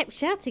said, I kept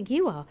shouting,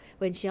 you are,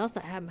 when she asked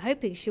that. I'm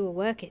hoping she will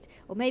work it.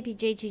 Or maybe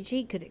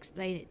GGG could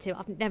explain it too.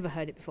 I've never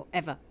heard it before,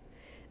 ever.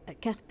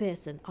 Kath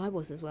Pearson, I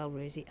was as well,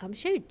 Rosie. I'm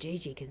sure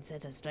Gigi can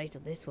set her straight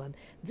on this one.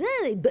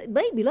 It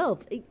made me laugh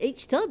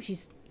each time she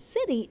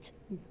said it.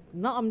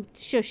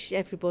 Shush,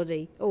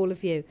 everybody, all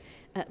of you.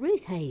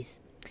 Ruth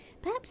Hayes.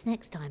 Perhaps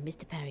next time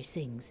Mr. Parry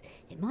sings,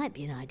 it might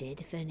be an idea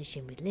to furnish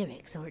him with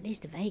lyrics, or at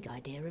least a vague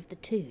idea of the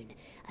tune.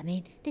 I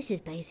mean, this is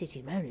Bay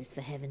City Rollers,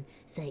 for heaven's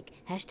sake.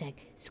 Hashtag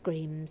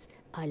screams,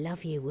 I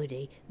love you,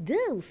 Woody.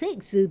 No,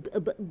 thanks.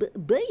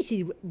 Bay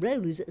City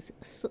Rollers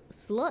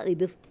slightly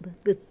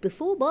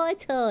before my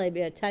time.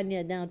 Yeah,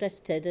 Tanya now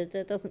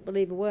doesn't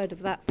believe a word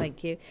of that,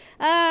 thank you.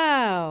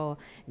 Oh,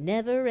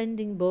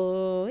 never-ending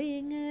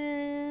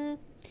boy.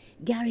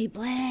 Gary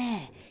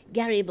Blair,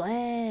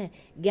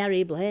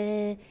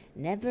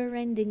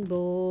 never-ending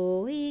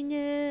boing.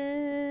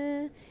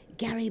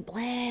 Gary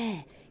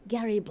Blair.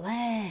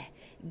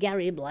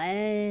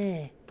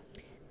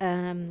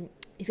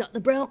 He's got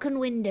the broken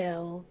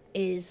window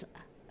is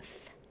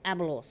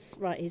fabulous.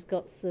 Right, he's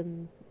got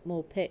some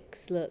more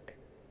pics, look.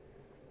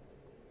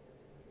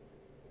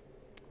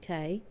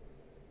 Okay.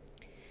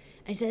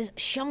 And he says,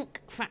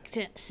 shunk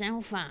factor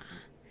so far,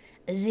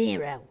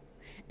 0.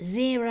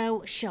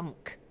 0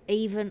 shunk.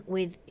 Even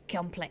with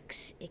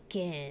complex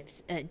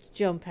curves.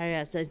 John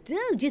Perrier says,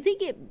 Oh, do you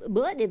think it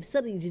might have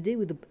something to do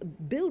with the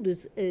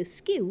builder's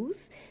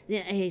skills?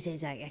 He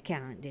says, I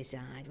can't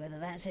decide whether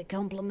that's a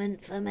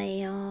compliment for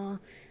me or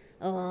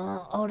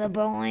the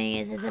boing.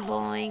 Is it a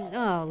boing?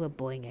 Oh, we're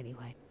boing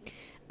anyway.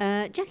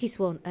 Jackie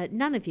Swan,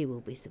 none of you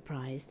will be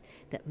surprised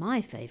that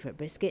my favourite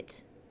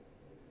biscuit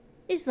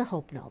is the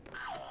hobnob.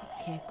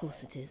 Okay, of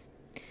course it is.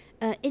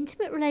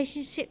 Intimate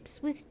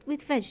relationships with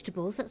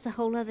vegetables, that's a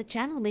whole other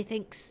channel,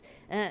 methinks.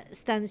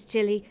 Stan's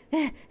chili.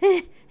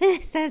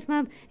 Stan's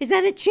mum, is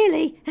that a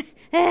chili?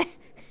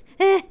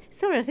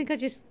 Sorry, I think I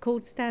just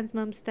called Stan's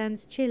mum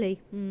Stan's chili.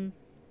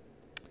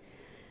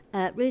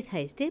 Ruth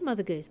Hayes, dear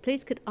Mother Goose,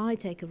 please could I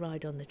take a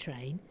ride on the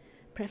train,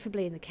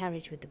 preferably in the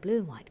carriage with the blue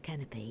and white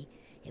canopy.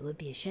 It would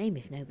be a shame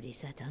if nobody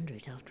sat under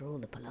it after all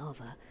the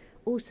palaver.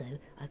 Also,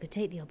 I could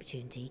take the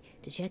opportunity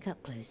to check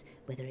up close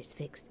whether it's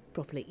fixed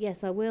properly.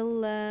 Yes, I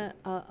will.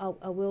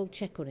 I will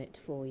check on it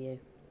for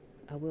you.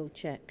 I will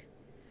check.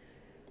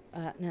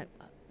 No,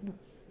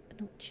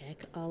 not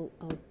check. I'll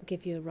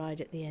give you a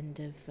ride at the end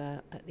of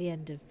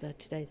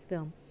today's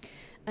film.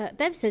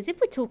 Bev says,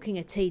 if we're talking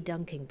a tea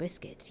dunking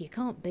biscuit, you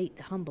can't beat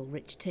the humble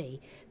rich tea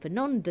for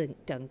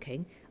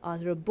non-dunking,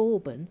 either a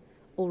bourbon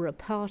or a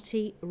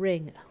party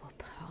ring. Oh, a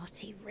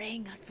party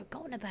ring! I'd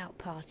forgotten about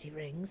party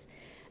rings.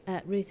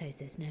 Ruth Hayes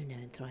says, no,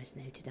 and thrice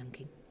no to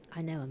dunking.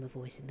 I know I'm a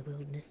voice in the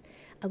wilderness.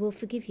 I will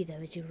forgive you,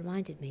 though, as you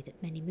reminded me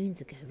that many moons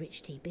ago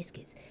rich tea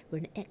biscuits were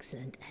an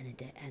excellent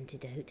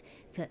antidote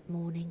for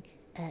morning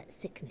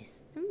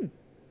sickness.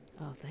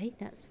 Are they?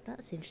 That's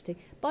interesting.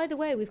 By the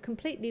way, we've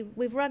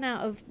run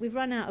out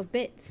of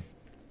bits.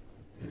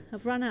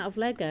 I've run out of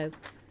Lego.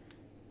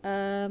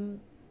 I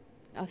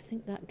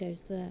think that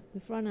goes there.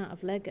 We've run out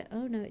of Lego.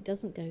 Oh no, it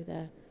doesn't go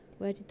there.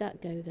 Where did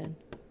that go then?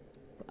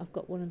 I've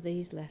got one of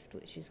these left,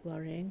 which is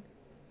worrying.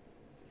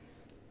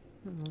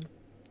 Hang on.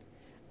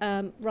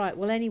 Right,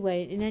 well,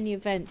 anyway, in any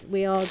event,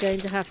 we are going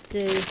to have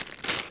to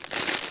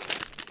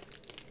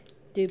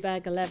do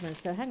bag 11.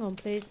 So hang on,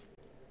 please.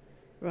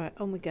 Right,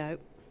 on we go.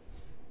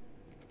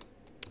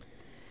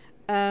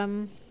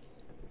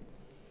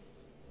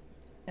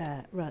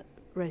 Right,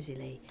 Rosie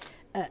Lee.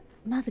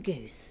 Mother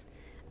Goose,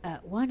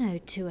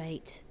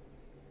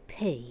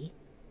 1028p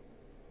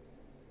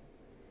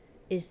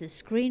is the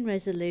screen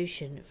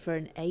resolution for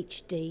an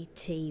HD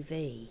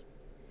TV.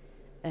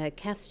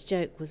 Kath's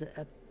joke was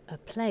a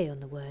play on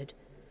the word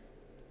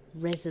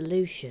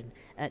resolution.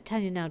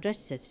 Tanya now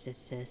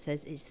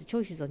says it's the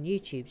choices on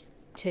YouTube's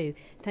too.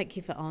 Thank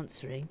you for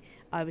answering.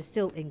 I was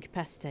still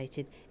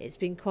incapacitated. It's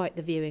been quite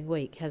the viewing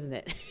week, hasn't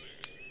it?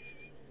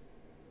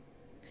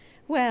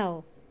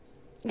 Well,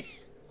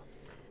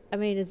 I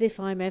mean, as if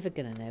I'm ever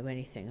going to know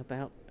anything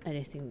about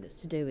anything that's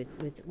to do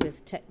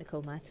with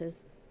technical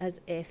matters.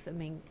 As if, I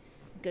mean,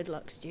 good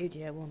luck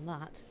studio on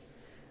that.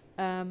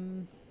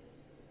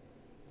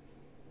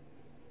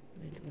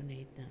 We'll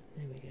need that.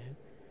 There we go.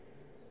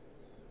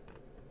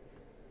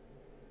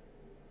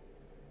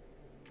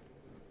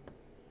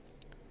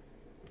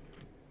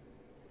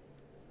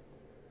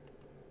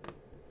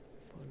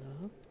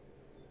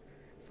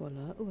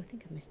 Voila. Oh, I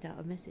think I missed out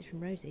a message from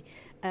Rosie.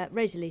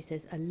 Rosie Lee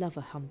says, I love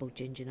a humble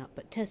ginger nut,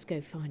 but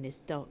Tesco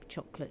Finest dark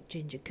chocolate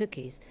ginger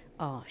cookies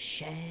are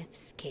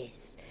chef's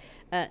kiss.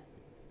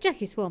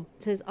 Jackie Swan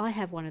says, I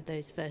have one of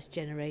those first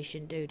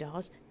generation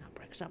doodahs. Now,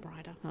 Bricks Up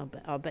Rider.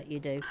 I'll bet you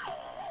do.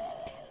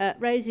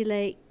 Rosie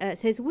Lee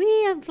says,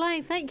 wee, I'm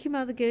flying. Thank you,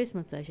 Mother Goose.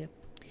 My pleasure.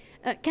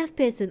 Kath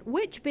Pearson,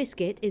 which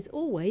biscuit is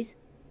always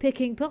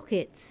picking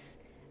pockets?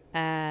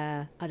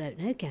 I don't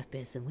know, Kath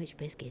Pearson, which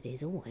biscuit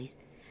is always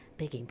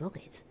picking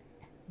pockets.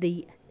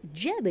 The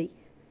Jammy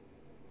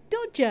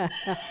Dodger.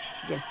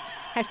 Yeah.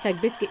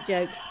 Hashtag biscuit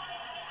jokes.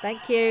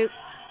 Thank you.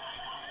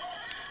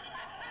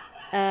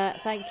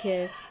 Thank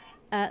you.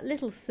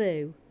 Little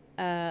Sue.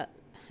 Hang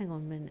on a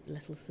minute,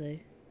 Little Sue.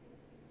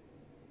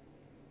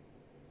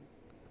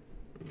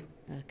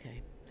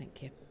 Okay,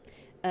 thank you.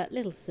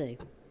 Little Sue.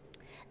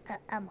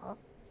 Emma.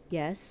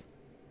 Yes?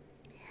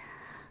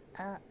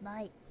 I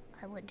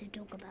want to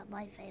talk about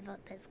my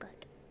favourite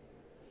biscuit.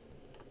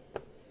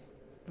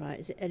 Right,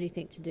 is it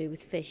anything to do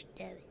with fish?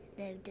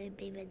 No, don't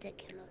be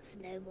ridiculous.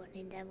 No one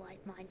in their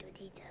right mind would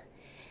eat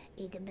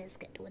a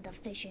biscuit with a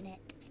fish in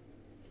it.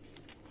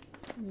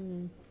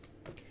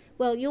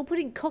 Well, you're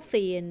putting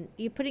coffee in.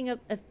 You're putting a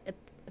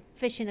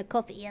fish in a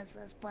coffee. Yes,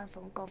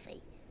 espresso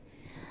coffee,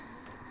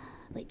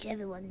 which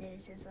everyone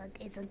knows is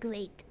a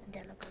great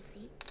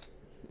delicacy.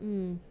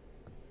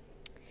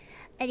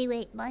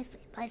 Anyway, my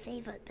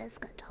favourite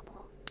biscuit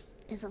topper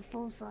is a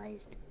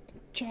full-sized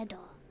cheddar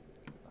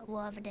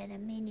rather than a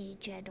mini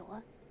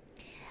cheddar.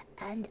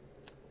 And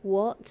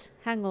what?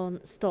 Hang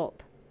on,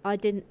 stop. I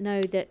didn't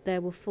know that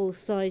there were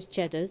full-size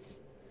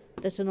cheddars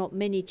that are not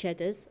mini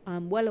cheddars.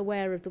 I'm well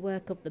aware of the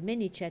work of the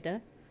mini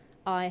cheddar.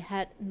 I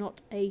had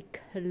not a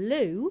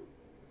clue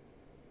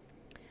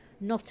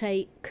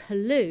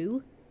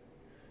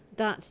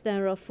that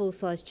there are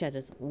full-size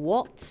cheddars.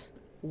 What?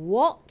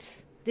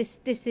 This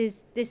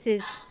is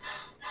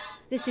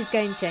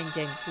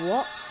game-changing.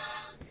 What?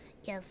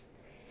 Yes,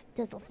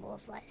 there's a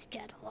full-size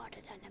cheddar rather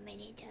than a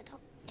mini cheddar.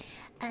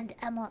 And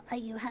Emma,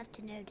 you have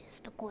to know this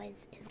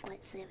because it's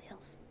quite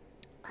serious.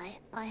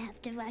 I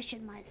have to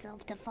ration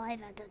myself to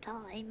 5 at a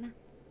time.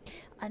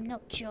 I'm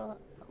not sure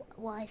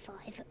why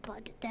 5,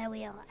 but there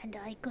we are. And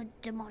I could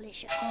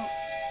demolish a whole.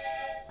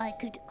 I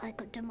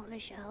could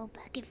demolish a whole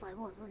pack if I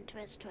wasn't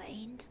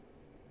restrained.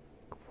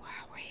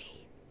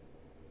 Wowie.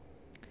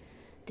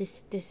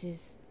 This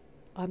is.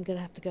 I'm going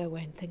to have to go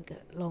away and think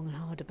long and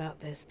hard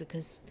about this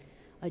because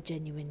I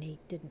genuinely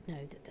didn't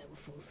know that there were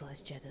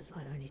full-size cheddars.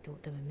 I only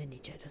thought they were mini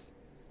cheddars.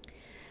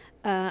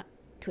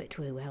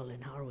 Twit-twoo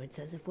Howlin' Harwood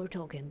says, if we're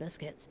talking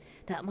biscuits,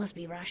 that must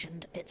be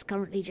rationed. It's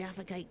currently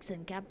Jaffa Cakes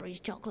and Cadbury's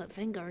chocolate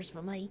fingers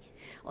for me.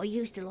 I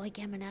used to like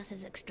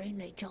M&S's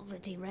extremely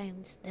chocolatey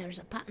rounds. There's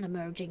a pattern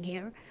emerging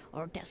here,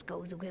 or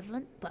Tesco's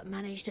equivalent, but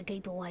managed to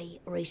keep away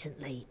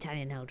recently.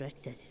 Tanya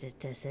Neldress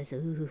says,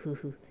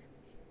 ooh,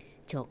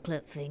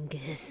 chocolate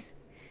fingers.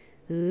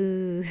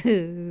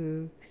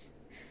 Ooh,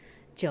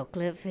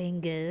 chocolate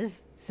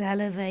fingers,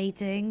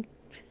 salivating.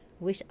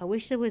 I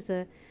wish there was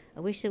a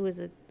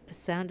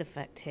sound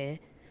effect here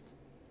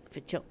for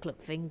chocolate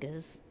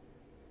fingers.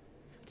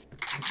 It's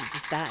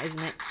just that,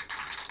 isn't it?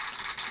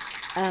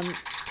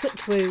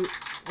 Twit-twoo.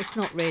 It's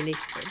not really.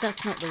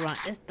 That's not the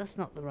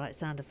right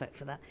sound effect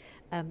for that.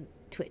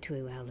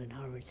 Twit-twoo Howlin'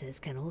 Howard says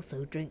can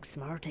also drink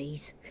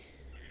Smarties.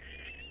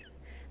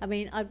 I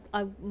mean, I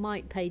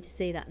might pay to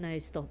see that. No,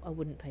 stop. I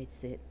wouldn't pay to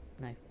see it.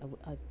 No,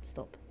 I'd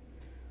stop.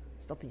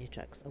 Stop in your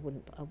tracks. I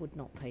would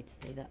not pay to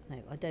see that.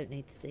 No, I don't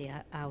need to see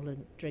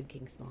Howlin'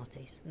 drinking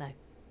Smarties. No.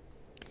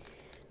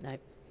 Hang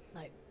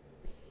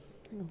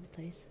on,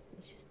 please.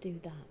 Let's just do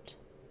that.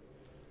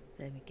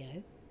 There we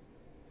go.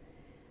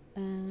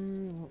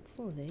 What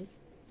 4 of these?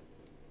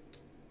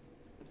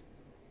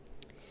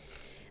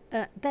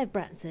 Bev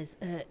Bratton says,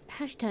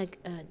 hashtag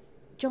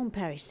John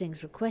Parrish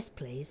sings request,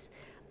 please.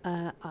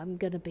 I'm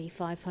going to be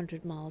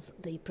 500 miles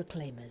the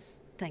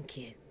Proclaimers. Thank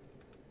you.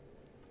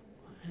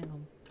 Hang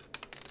on.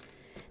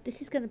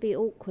 This is going to be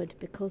awkward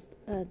because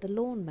the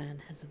lawn man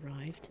has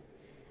arrived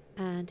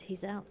and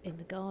he's out in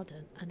the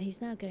garden and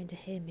he's now going to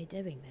hear me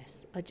doing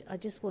this. I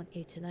just want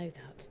you to know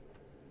that.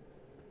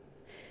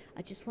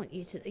 I just want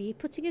you to... Are you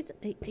putting it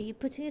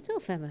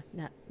off, Emma?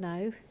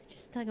 No.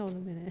 Just hang on a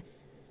minute.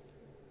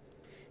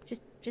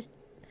 Just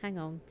hang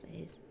on,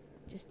 please.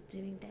 Just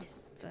doing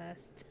this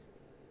first.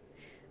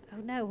 Oh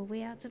no, are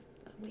we out of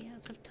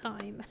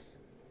time?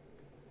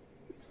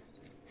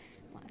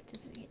 Might have to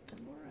sing it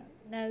tomorrow.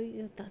 No,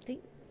 I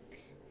think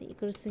you've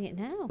got to sing it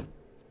now.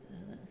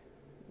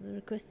 The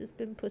request has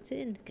been put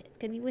in.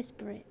 Can you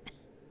whisper it?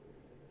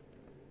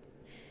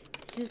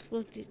 Just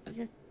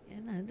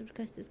the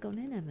request has gone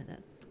in, Emma.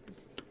 That's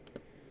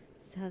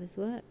how this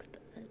works.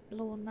 But the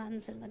lawn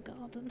man's in the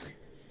garden.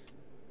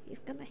 He's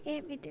gonna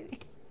hear me do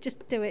it.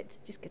 Just do it.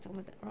 Just get on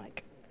with it,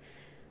 right?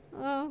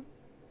 Oh,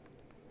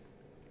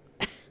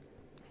 hang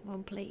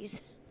on,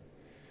 please.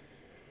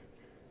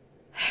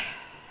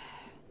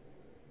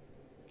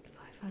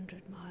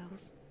 500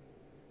 miles.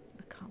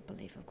 I can't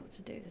believe I've got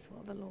to do this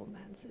while the lawn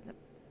man's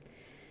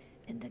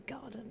in the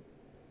garden.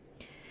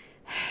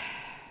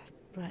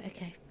 Right,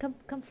 okay.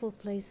 Come forth,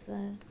 please,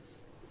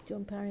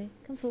 John Parry.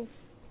 Come forth.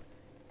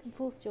 Come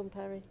forth, John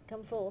Parry.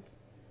 Come forth.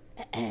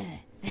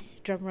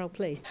 Drum roll,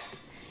 please.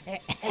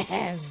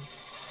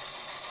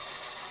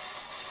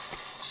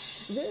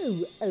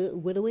 No,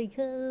 when I wake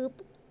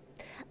up,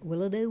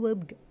 well, I know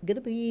I'm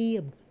gonna be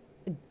in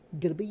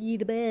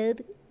the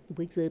bed.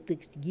 Wakes up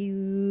next to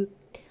you.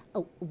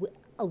 Oh,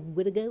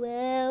 when I go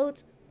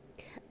out,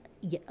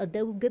 yeah, I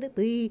know I'm gonna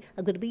be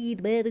in the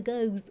bed and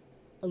goes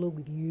along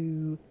with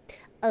you.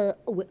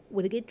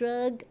 When I get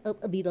drunk, I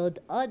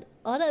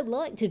don't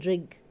like to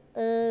drink,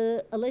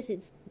 unless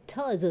it's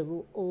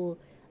Tizer or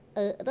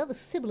another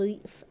similarly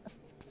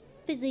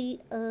fizzy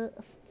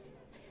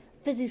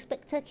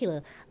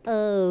spectacular.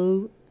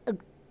 No,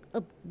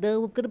 I'm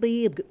gonna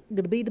be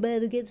the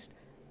man who gets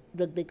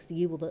drunk next to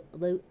you.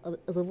 Although,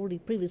 as I've already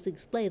previously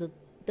explained, I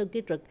don't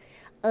get drunk.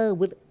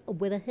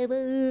 When I have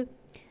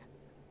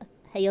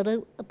hey, I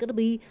know I'm gonna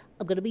be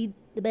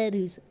the man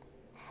who's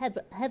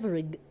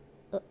hovering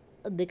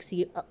next to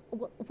you.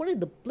 What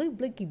in the blue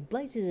blinking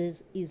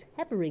blazes is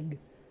hovering?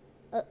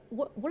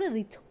 What are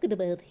they talking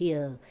about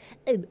here?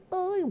 And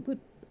I would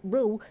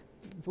roll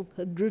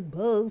 500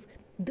 miles.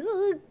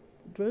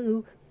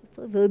 Row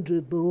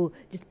 500 more.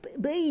 Just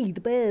be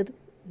the man who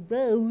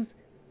rows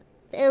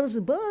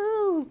 1,000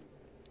 miles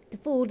to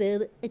fall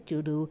down at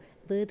your door.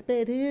 But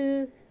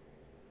better.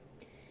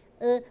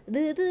 That'll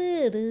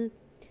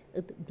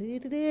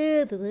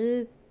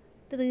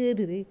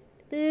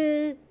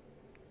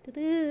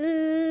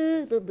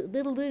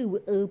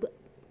do.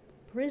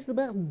 Press the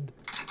button.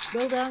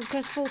 Roll down,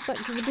 crest forth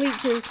back to the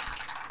bleachers.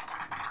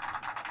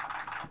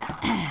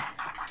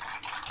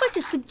 Quite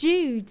a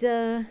subdued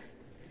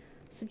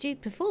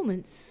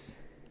performance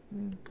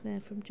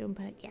there from John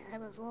Peck. Yeah, it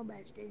was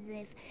almost as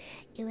if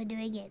you were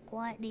doing it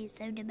quietly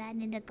so the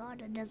man in the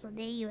garden doesn't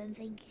hear you and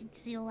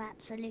thinks you're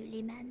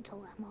absolutely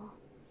mental, Emma.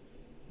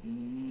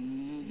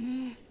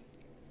 I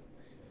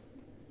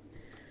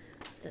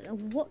don't know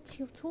what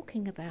you're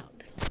talking about,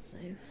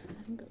 Sue. I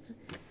don't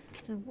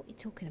know what you're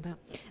talking about.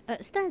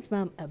 Stan's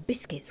mum,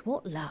 biscuits,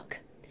 what luck.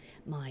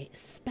 My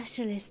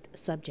specialist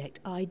subject.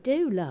 I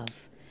do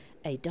love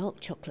a dark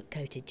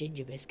chocolate-coated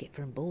ginger biscuit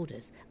from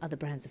Borders. Other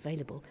brands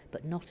available,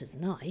 but not as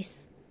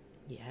nice.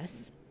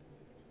 Yes.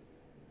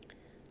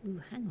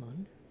 Ooh, hang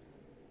on.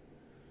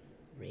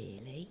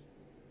 Really?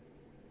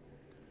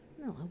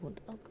 No, I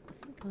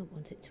think I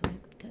want it to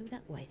go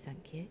that way,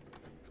 thank you.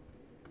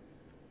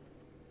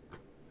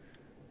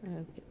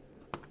 Okay.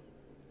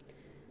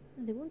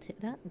 They want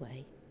it that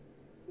way.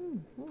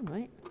 All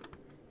right.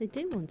 They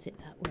do want it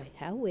that way.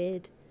 How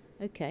weird.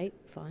 Okay,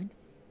 fine.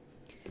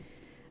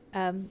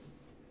 I'm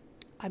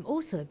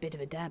also a bit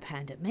of a dab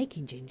hand at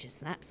making ginger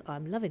snaps.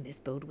 I'm loving this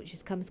build, which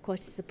has come as quite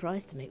a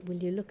surprise to me.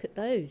 Will you look at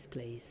those,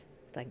 please?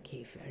 Thank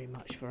you very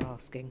much for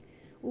asking.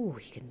 Oh,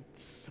 you can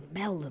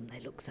smell them. They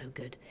look so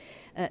good.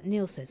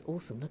 Neil says,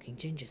 awesome looking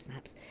ginger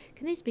snaps.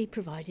 Can these be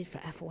provided for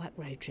Afflewack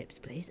road trips,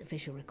 please?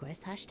 Official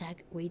request.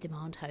 # we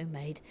demand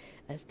homemade.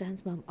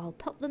 Stan's mum, I'll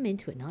pop them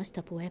into a nice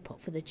Tupperware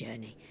pot for the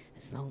journey,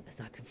 as long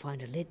as I can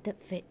find a lid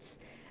that fits.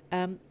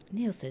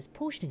 Neil says,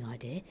 portioning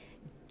idea.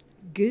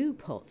 Goo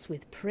pots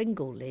with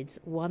Pringle lids,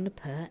 1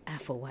 per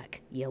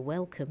Afflewack. You're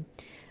welcome.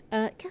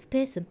 Kath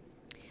Pearson,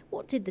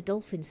 what did the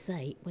dolphin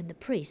say when the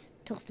priest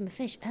tossed him a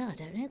fish? Oh, I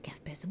don't know,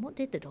 Kath Pearson. What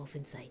did the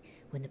dolphin say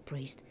when the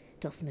priest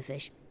tossed him a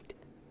fish?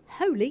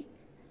 Holy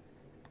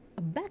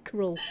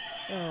mackerel.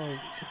 Oh.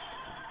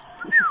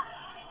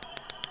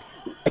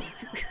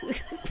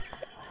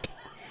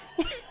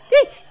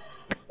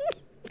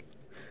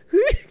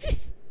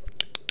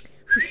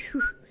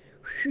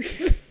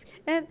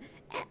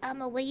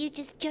 Emma, were you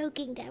just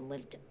joking then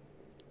with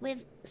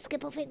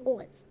Skipper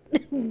Fingers?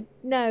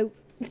 No.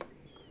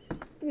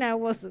 No, I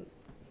wasn't.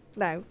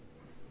 No.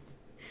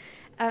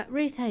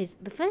 Ruth Hayes,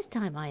 the first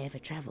time I ever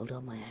travelled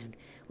on my own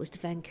was to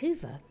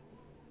Vancouver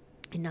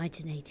in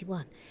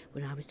 1981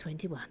 when I was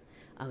 21.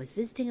 I was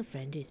visiting a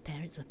friend whose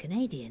parents were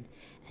Canadian,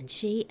 and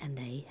she and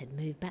they had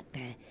moved back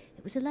there.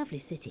 It was a lovely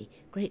city,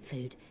 great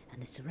food,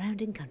 and the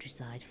surrounding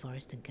countryside,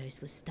 forest and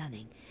coast was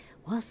stunning.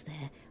 Whilst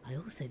there, I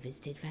also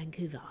visited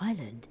Vancouver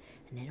Island,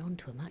 and then on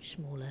to a much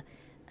smaller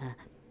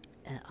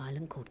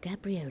island called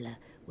Gabriola,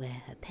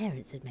 where her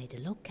parents had made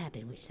a log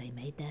cabin which they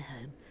made their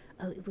home.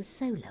 Oh, it was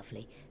so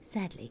lovely.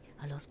 Sadly,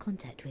 I lost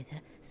contact with her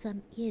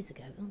some years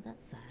ago. Oh,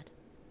 that's sad.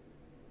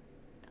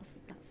 That's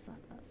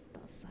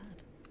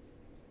sad.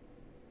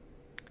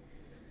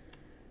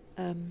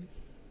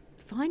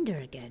 Find her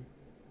again.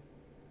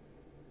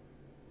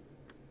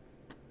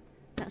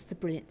 That's the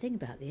brilliant thing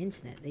about the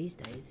internet these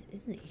days,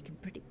 isn't it? You can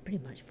pretty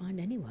much find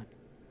anyone.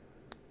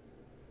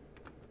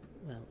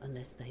 Well,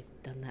 unless they've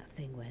done that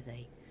thing where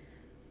they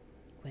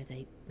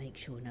make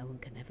sure no one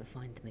can ever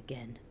find them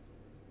again.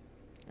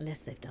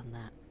 Unless they've done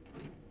that.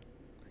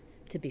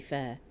 To be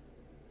fair.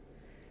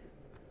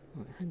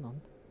 Right, hang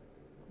on.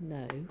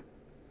 No.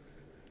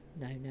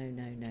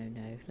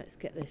 Let's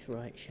get this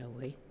right, shall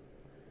we?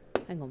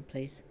 Hang on,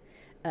 please.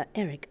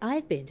 Eric,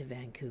 I've been to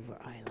Vancouver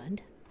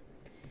Island.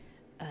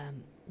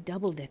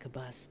 Double-decker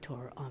bus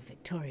tour on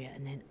Victoria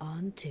and then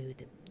on to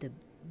the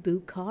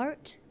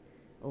Bouchard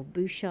or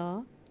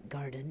Bouchard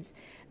Gardens,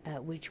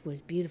 which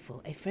was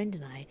beautiful. A friend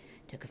and I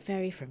took a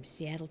ferry from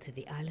Seattle to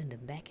the island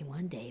and back in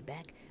one day,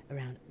 back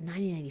around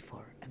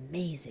 1984.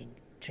 Amazing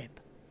trip.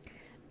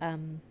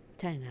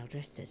 Tanya now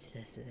dressed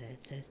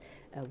says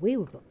we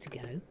were booked to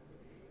go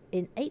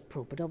in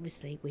April, but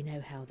obviously we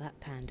know how that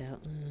panned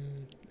out.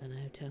 I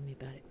know, tell me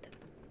about it.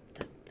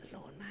 The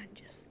lawn man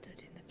just stood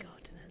in the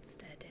garden and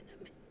stared in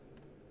at me.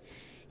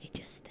 He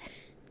just stared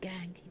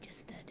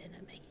in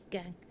at me.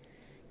 Gang,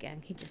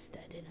 he just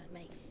stared in at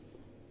me.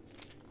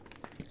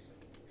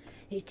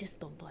 He's just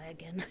gone by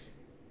again.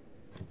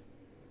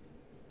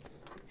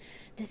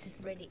 It's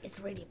really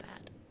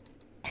bad.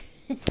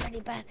 It's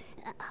really bad.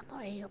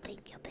 Amory, you're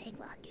being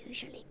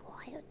unusually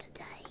quiet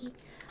today,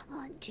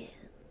 aren't you?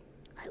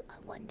 I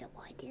wonder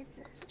why this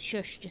is.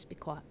 Shush, just be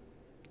quiet.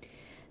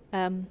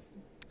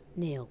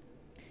 Neil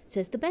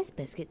says the best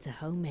biscuits are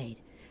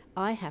homemade.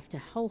 I have to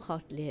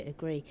wholeheartedly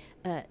agree.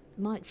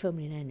 Mike,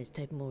 formerly known as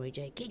Tobermory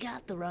J, he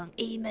got the wrong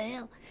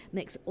email,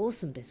 makes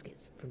awesome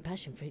biscuits, from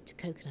passion fruit to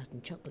coconut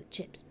and chocolate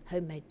chips.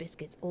 Homemade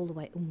biscuits all the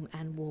way,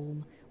 and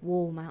warm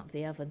out of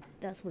the oven.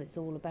 That's what it's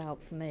all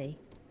about for me.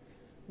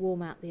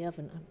 Warm out the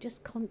oven. I'm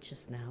just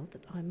conscious now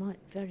that I might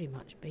very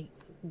much be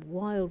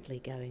wildly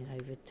going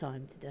over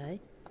time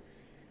today.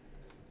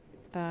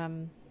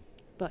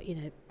 But, you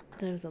know,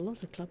 there's a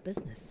lot of club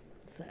business,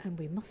 and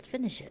we must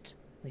finish it.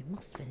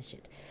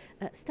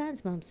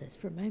 Stan's mum says,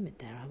 for a moment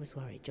there I was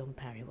worried John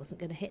Parry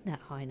wasn't going to hit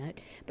that high note,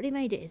 but he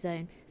made it his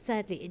own.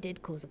 Sadly, it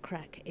did cause a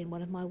crack in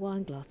one of my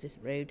wine glasses.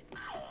 Rude,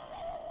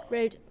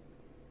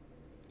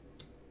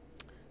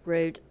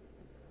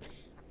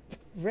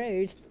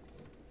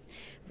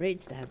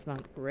 Stan's mum.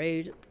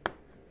 Rude.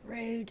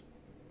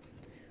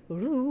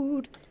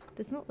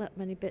 There's not that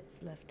many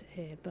bits left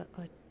here, but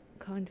I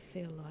kind of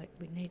feel like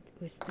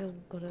we're still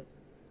got to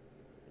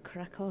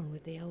crack on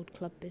with the old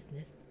club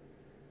business.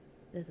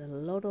 There's a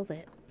lot of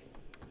it.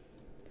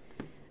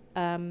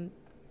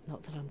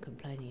 Not that I'm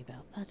complaining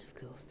about that, of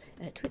course.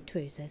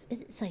 Twit2 says, is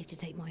it safe to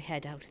take my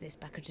head out of this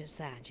bucket of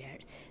sand,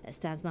 Jared?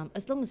 Stan's mum,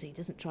 as long as he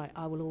doesn't try,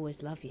 I will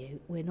always love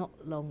you. We've not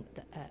long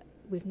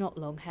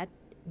had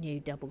new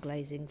double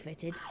glazing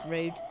fitted.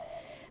 Rude.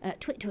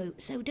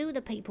 Twit2, so do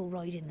the people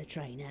riding the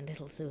train and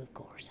Little Sue, of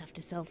course, have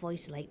to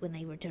self-isolate when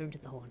they return to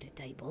the haunted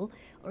table?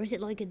 Or is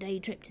it like a day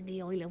trip to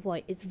the Isle of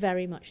Wight? It's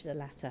very much the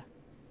latter.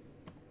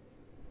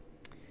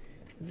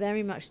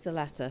 Very much the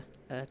latter,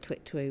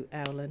 Twit2,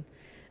 Owlin.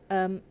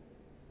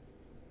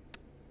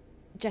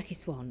 Jackie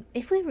Swan,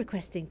 if we're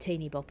requesting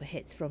teeny bopper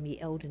hits from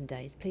ye olden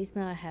days, please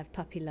may I have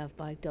Puppy Love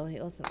by Donny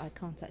Osmond? I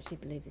can't actually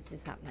believe this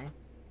is happening.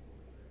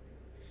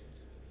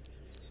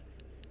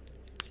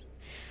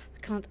 I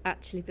can't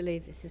actually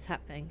believe this is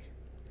happening.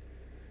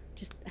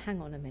 Just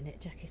hang on a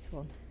minute, Jackie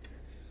Swan.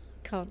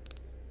 Can't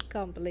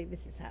believe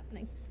this is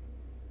happening.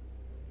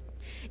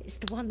 It's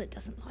the one that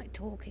doesn't like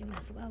talking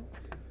as well.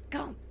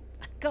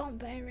 I can't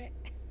bear it.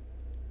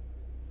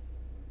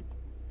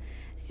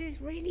 This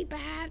is really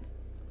bad.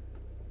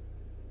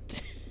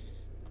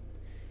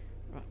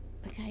 Right,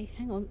 okay,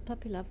 hang on.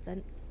 Puppy Love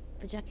then.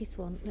 For Jackie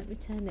Swan. Let me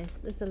turn this.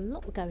 There's a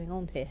lot going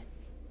on here.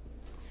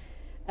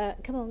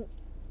 Come on.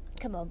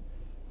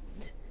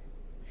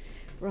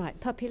 Right,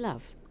 Puppy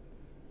Love.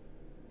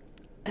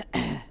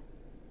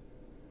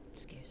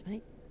 Excuse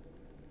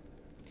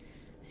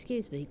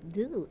me.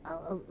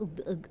 I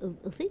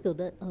think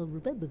I'll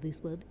remember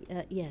this one.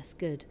 Yes,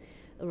 good.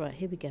 All right,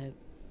 here we go.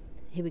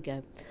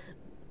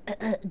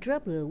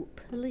 Drum roll,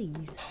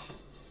 please.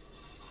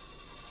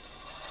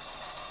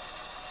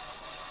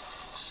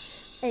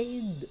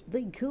 And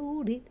they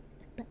called it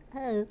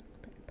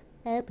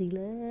Happy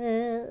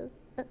Love.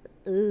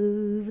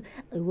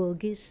 I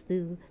guess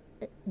they'll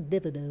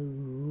never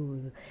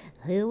know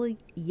how a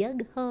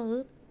young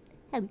heart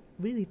and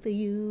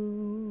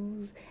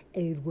refuse.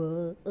 And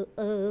why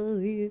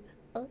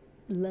I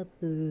love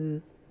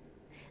her.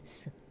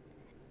 So,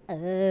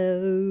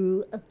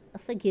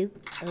 thank you.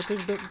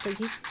 Press button, thank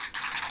you.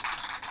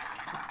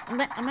 I'm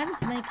having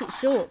to make it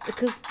short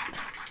because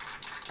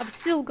I've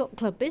still got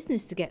club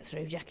business to get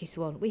through, Jackie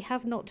Swan. We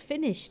have not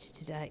finished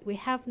today. We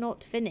have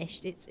not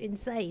finished. It's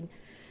insane.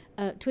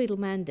 Tweedle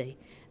Mandy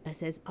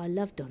says, I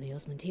love Donny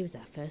Osmond. He was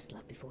our first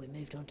love before we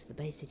moved on to the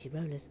Bay City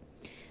Rollers.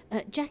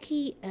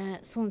 Jackie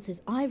Swan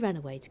says, I ran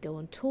away to go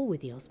on tour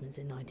with the Osmonds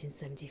in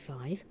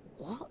 1975.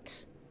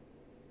 What?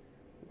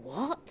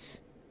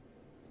 What?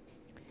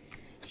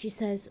 She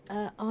says,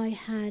 I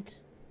had...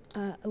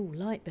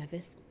 like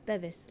Bevis.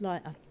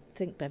 I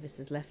think Bevis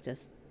has left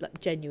us.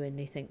 Like,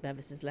 genuinely think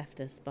Bevis has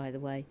left us, by the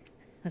way.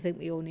 I think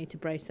we all need to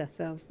brace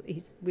ourselves.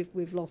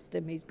 We've lost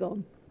him. He's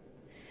gone.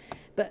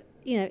 But,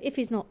 you know, if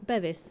he's not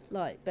Bevis,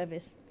 like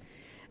Bevis.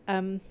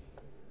 I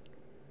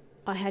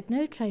had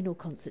no train or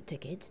concert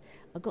ticket.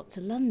 I got to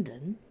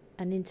London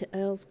and into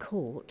Earl's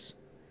Court.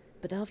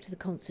 But after the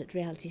concert,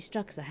 reality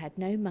struck as I had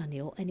no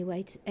money or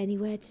anywhere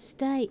to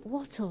stay.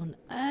 What on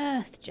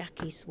earth,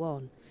 Jackie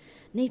Swan?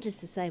 Needless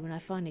to say, when I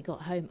finally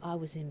got home, I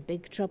was in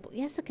big trouble.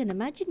 Yes, I can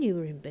imagine you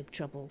were in big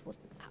trouble. What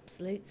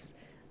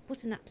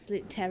an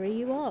absolute terror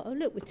you are. Oh,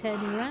 look, we're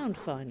turning around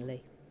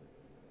finally.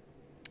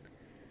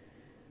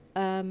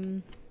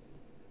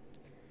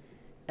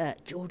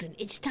 Jordan,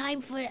 it's time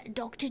for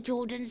Dr.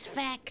 Jordan's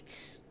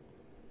facts.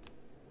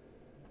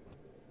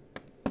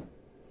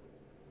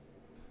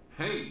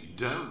 Hey,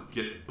 don't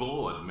get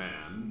bored,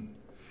 man.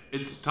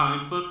 It's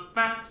time for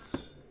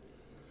facts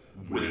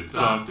with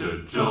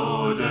Dr.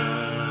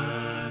 Jordan.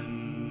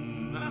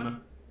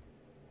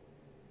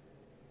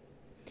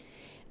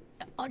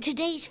 On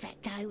today's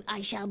fact,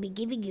 I shall be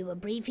giving you a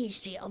brief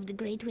history of the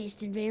Great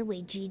Western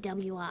Railway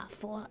GWR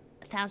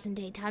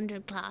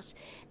 4800 class,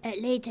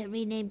 later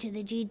renamed to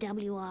the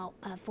GWR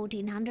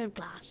 1400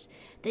 class.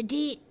 The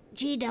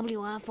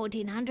GWR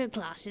 1400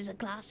 class is a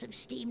class of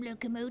steam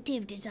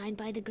locomotive designed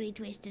by the Great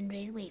Western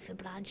Railway for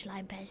branch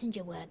line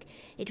passenger work.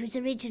 It was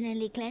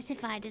originally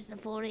classified as the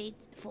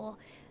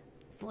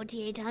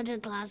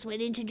 4800 class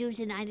when introduced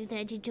in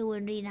 1932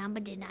 and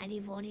renumbered in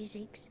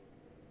 1946.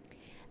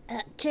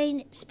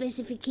 Train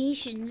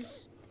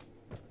specifications.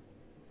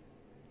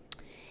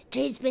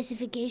 This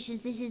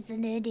is the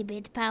nerdy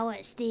bit. Power,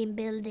 steam,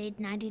 build date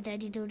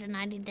 1932 to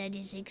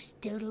 1936.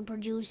 Total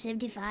produced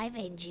 75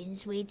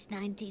 engines, weight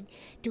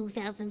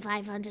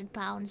 92,500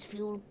 pounds.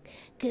 Fuel,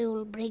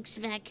 coal, brakes,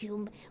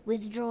 vacuum.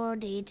 Withdrawal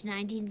date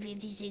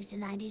 1956 to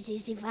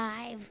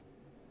 1965.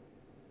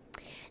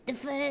 The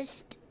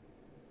first...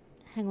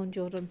 Hang on,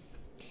 Jordan.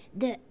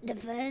 The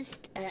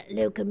first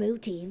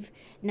locomotive,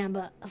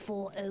 number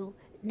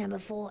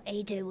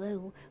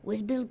 4800,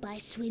 was built by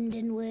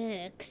Swindon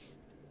Works,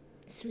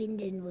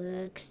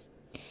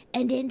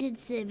 and entered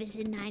service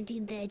in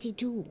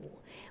 1932,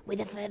 with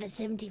a further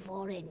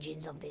 74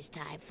 engines of this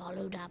type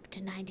followed up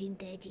to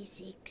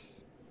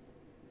 1936.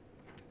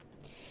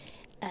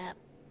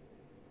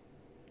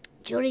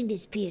 During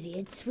this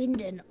period,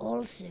 Swindon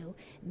also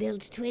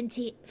built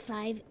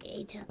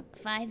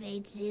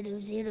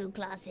 5800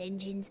 class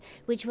engines,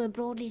 which were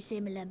broadly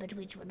similar but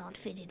which were not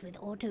fitted with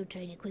auto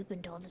train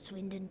equipment or the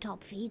Swindon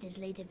top feeders,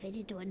 later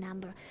fitted to a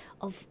number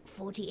of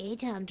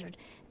 4800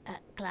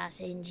 class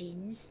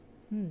engines.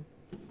 They're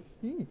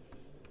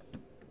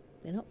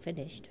not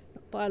finished,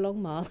 not by a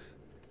long mile.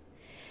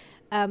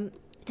 The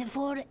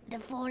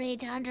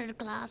 4800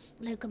 class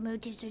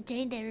locomotives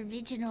retained their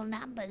original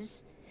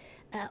numbers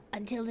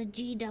until the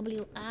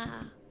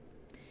GWR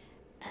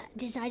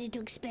decided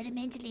to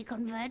experimentally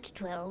convert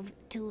 12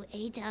 to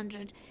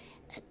 800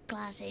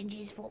 class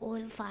engines for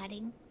oil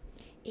firing.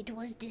 It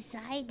was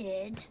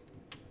decided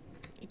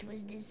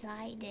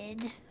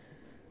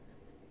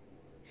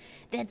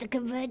that the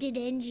converted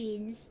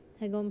engines...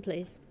 Hang on,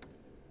 please.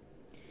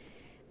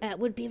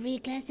 would be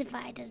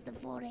reclassified as the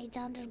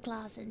 4800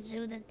 class, and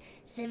so the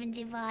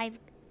 75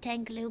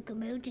 tank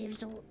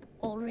locomotives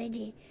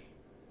already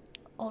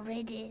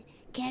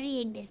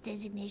carrying this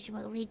designation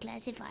were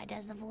reclassified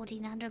as the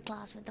 1400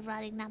 class, with the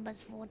running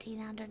numbers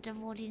 1400 to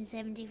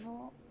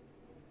 1474.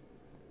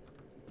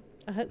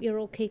 I hope you're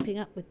all keeping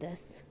up with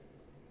this.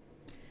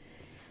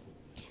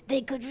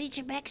 They could reach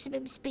a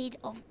maximum speed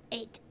of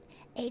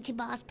 80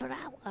 miles per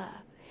hour,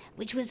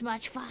 which was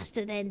much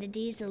faster than the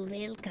diesel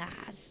rail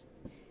cars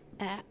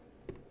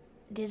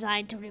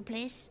designed to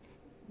replace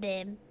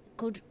them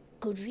could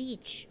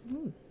reach.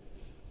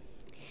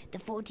 The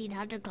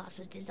 1400 class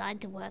was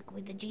designed to work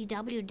with the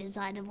GW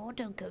design of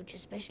auto coach, a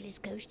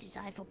specialist coach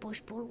designed for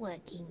push-pull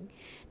working.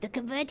 The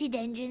converted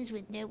engines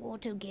with no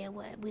auto gear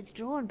were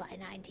withdrawn by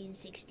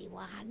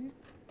 1961.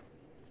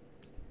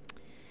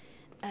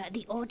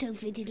 The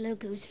auto-fitted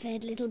locos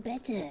fared little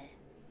better.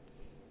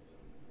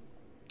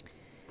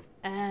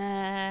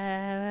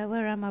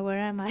 Where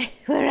am I?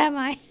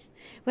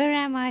 Where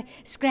am I?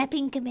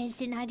 Scrapping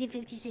commenced in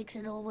 1956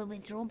 and all were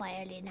withdrawn by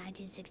early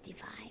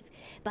 1965.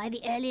 By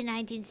the early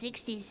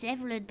 1960s,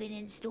 several had been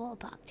in store,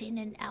 parked in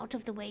and out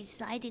of the way,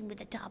 sliding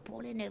with a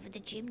tarpaulin over the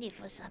chimney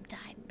for some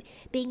time,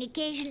 being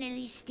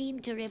occasionally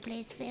steamed to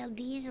replace failed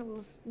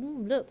diesels.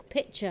 Look,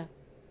 picture.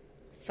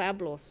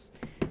 Fabulous.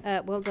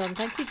 Well done.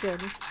 Thank you,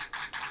 Jordan.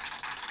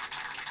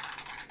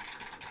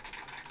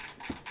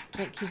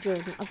 Thank you,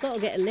 Jordan. I've got to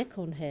get a lick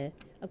on here.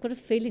 I've got a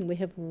feeling we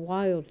have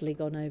wildly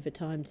gone over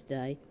time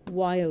today.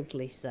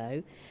 Wildly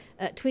so.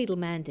 Tweedle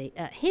Mandy.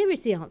 Here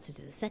is the answer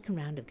to the second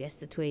round of Guess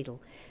the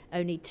Tweedle.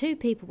 Only 2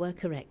 people were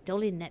correct,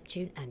 Dolly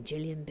Neptune and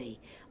Gillian B.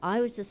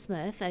 I was the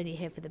Smurf, only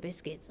here for the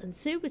biscuits, and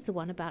Sue was the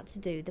one about to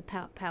do the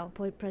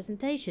PowerPoint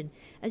presentation.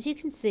 As you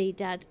can see,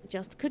 Dad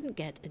just couldn't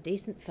get a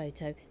decent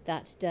photo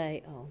that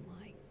day. Oh,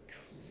 my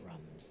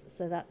crumbs.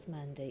 So that's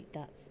Mandy.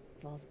 That's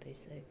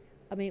Varspusu.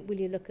 I mean, will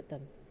you look at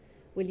them?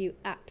 Will you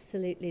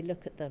absolutely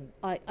look at them?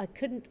 I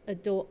couldn't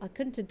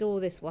adore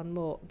this one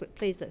more, but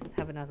please let's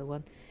have another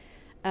one.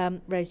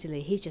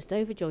 Rosalie, he's just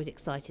overjoyed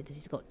excited that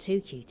he's got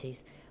 2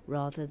 cuties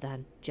rather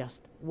than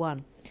just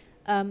one.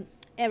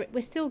 Eric,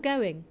 we're still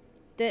going.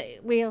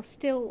 We are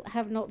still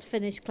have not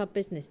finished club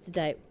business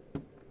today.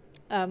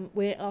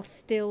 We are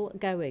still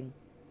going.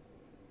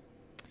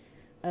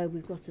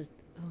 We've got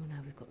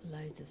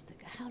loads of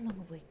stickers. How long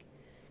have we?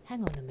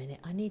 Hang on a minute.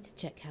 I need to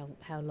check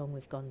how long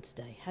we've gone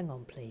today. Hang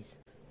on, please.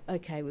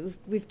 Okay,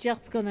 we've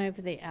just gone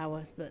over the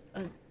hours, but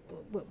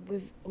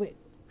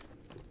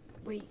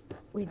we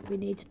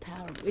need to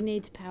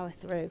power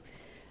through.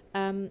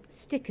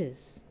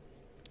 Stickers.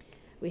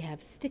 We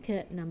have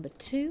sticker number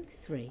 2,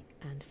 3,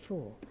 and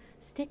 4.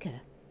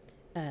 Sticker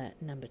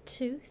number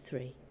 2,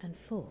 3, and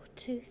 4.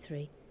 2,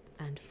 3,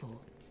 and 4.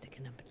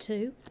 Sticker number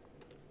 2.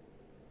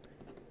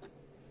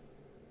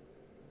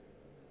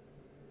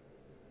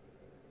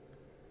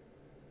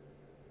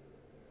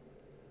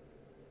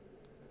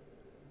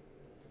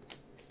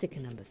 Sticker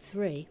number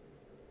 3.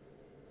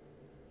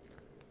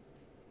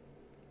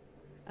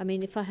 I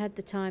mean, if I had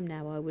the time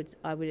now,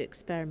 I would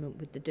experiment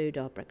with the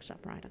Doodah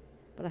Brickshop Rider,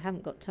 but I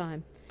haven't got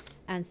time.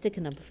 And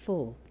sticker number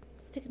 4.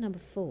 Sticker number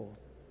 4.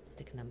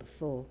 Sticker number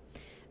 4.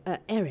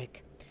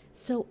 Eric,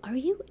 so are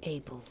you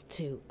able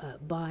to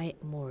buy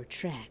more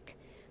track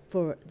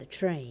for the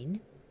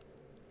train?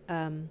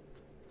 I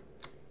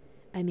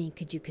mean,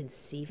 could you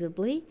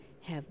conceivably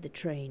have the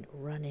train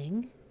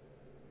running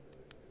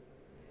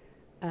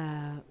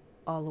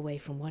all the way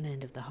from one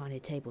end of the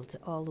haunted table to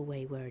all the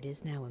way where it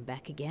is now and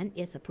back again?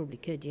 Yes, I probably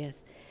could,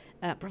 yes.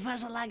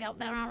 Professor Lagout,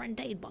 there are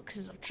indeed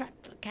boxes of track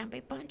that can be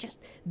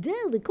purchased.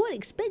 Dale, they're quite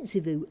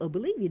expensive, though. I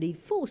believe you need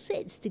 4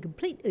 sets to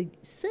complete a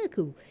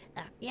circle.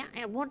 Yeah,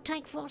 it would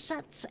take 4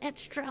 sets,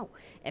 it's true.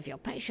 If you're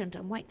patient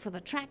and wait for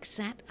the track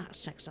set at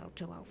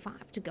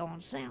 60205 to go on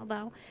sale,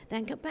 though,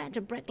 then compared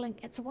to Bricklink,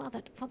 it's worth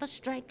it for the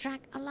straight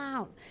track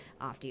alone.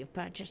 After you've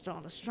purchased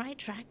all the straight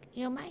track,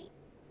 you may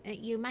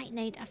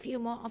need a few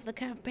more of the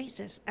curved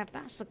pieces. If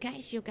that's the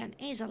case, you can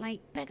easily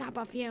pick up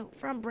a few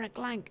from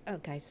Bricklink.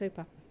 Okay,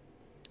 super.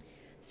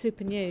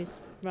 Super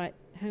news. Right,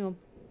 hang on.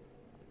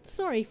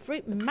 Sorry,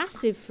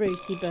 massive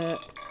fruity burp.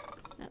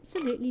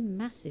 Absolutely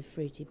massive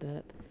fruity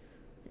burp.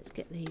 Let's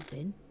get these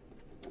in.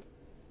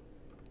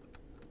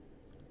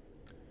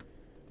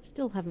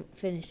 Still haven't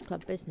finished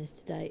club business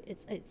today.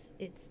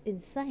 It's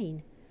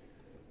insane.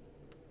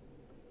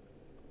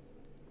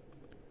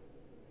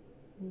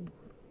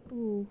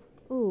 Ooh.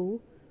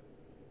 Oh,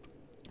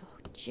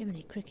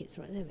 Jiminy Crickets,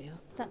 right, there we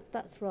are.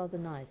 That's rather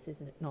nice,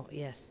 isn't it? Not,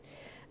 yes.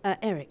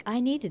 Eric, I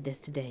needed this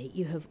today.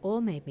 You have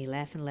all made me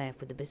laugh and laugh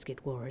with the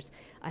biscuit wars.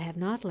 I have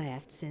not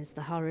laughed since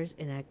the horrors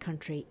in our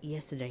country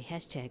yesterday.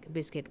 Hashtag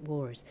biscuit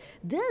wars.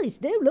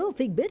 There's no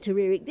laughing matter,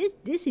 Eric.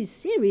 This is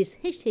serious.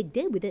 Hashtag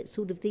down with that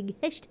sort of thing.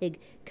 Hashtag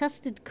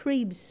custard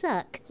cream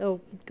suck.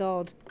 Oh,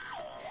 God.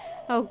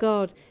 Oh,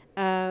 God.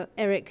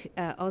 Eric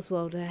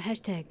Oswald,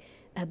 hashtag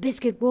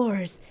biscuit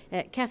wars.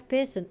 Kath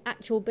Pearson,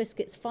 actual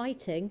biscuits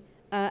fighting.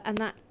 And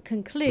that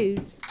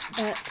concludes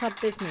club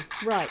business.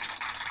 Right.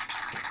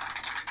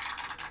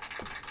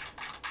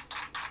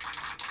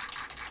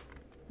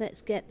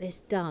 Let's get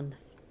this done.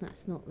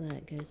 That's not there,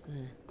 it goes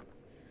there.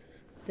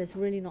 There's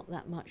really not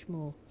that much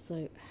more.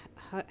 So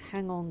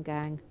hang on,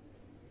 gang.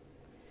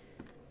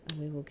 And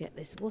we will get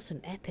this. What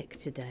an epic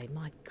today.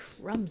 My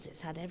crumbs,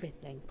 it's had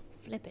everything.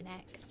 Flipping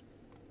heck.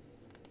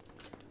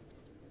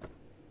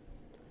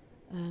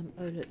 Oh,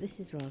 look, this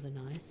is rather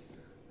nice.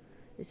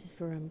 This is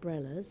for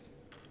umbrellas.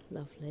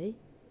 Lovely.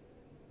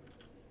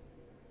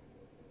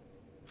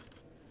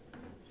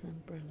 It's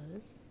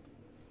umbrellas.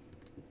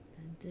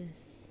 And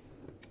this.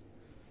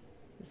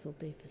 This will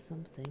be for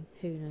something.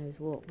 Who knows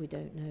what? We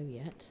don't know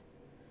yet.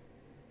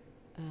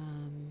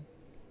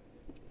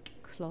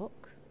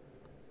 Clock.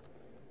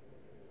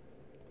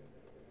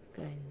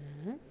 Going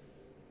there.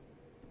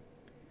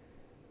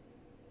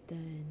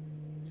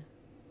 Then...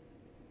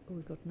 oh,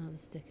 we've got another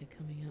sticker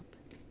coming up.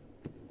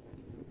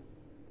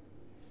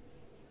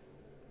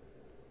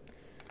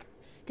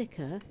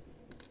 Sticker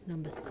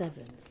number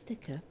 7.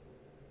 Sticker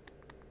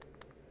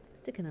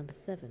number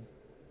 7.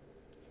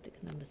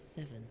 Sticker number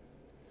 7.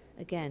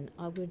 Again,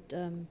 I would,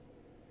 I'm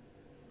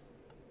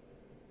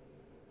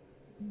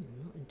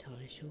not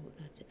entirely sure what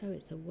that is. Oh,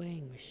 it's a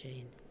weighing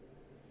machine.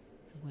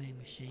 It's a weighing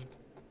machine.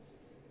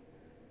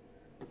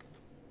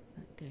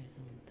 That goes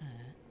on there.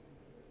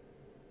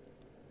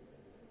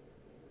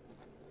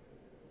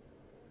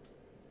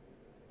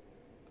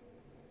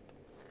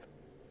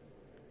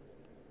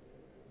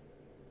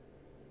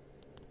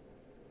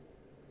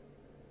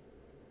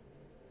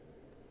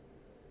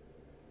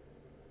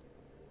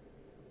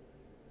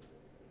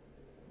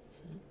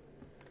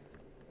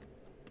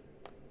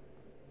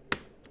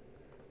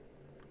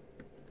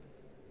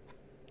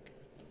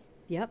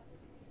 Yep,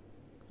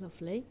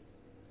 lovely.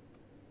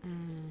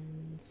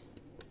 And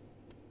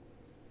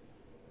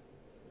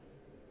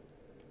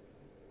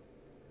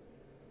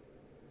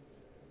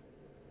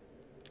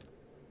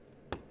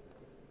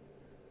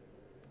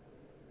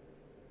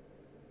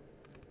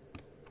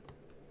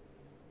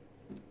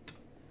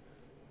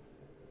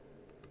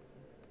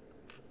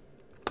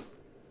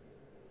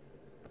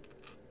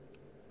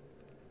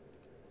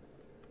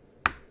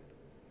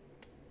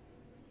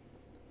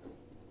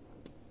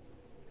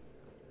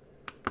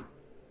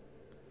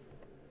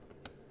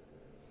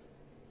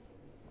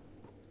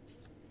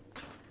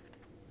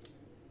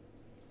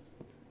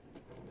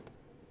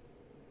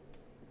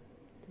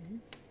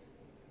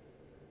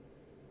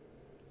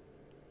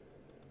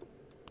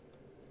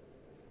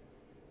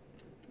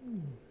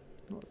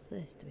what's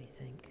this, do we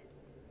think?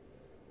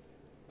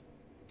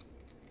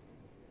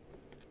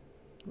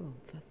 Well, I'm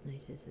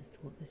fascinated as to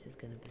what this is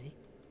going to be.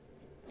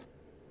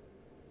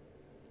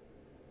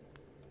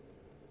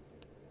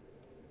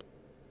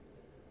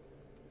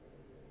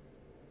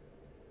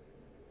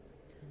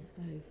 Turn it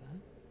over.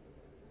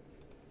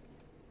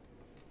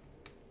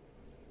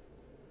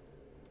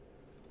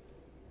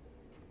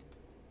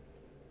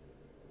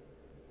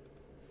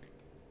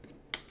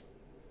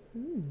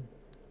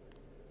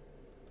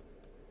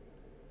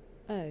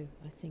 Oh,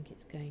 I think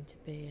it's going to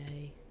be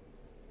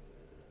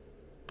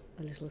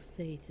a little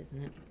seat,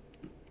 isn't it?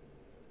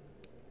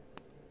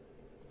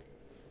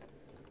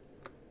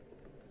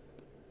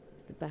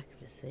 It's the back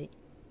of a seat.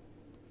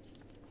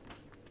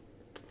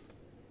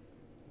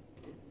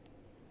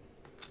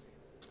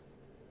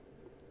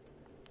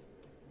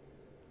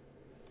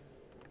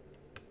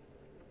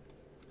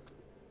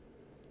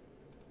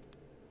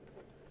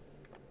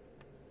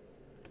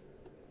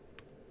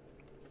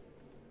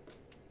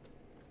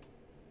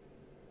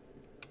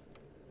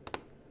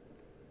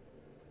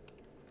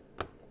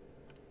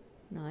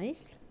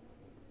 Nice.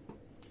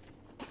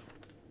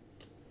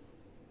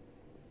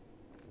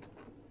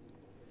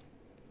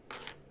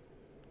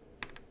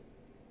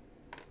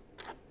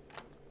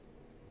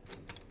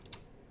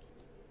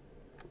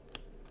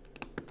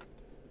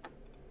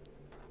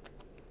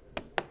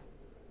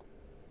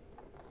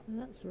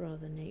 Well, that's a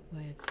rather neat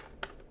way of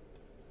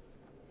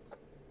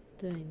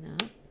doing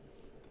that.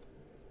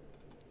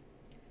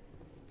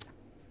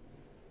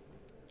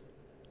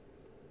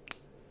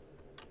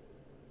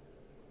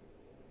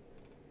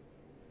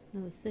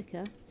 Another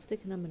sticker,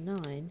 sticker number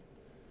 9,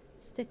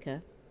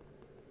 sticker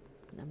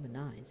number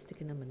 9,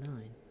 sticker number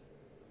 9.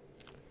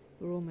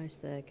 We're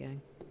almost there,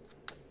 gang.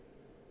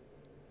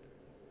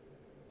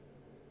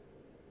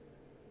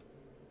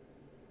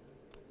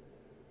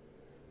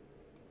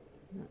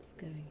 That's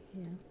going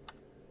here.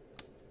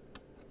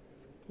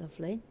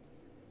 Lovely.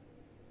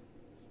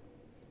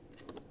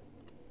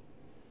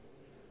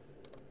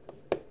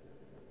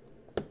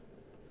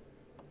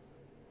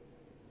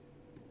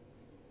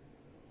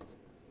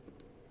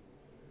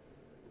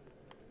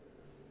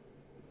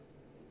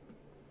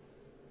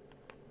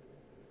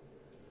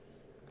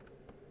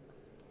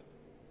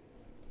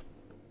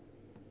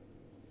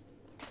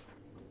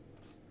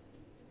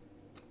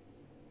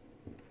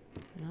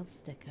 Another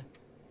sticker.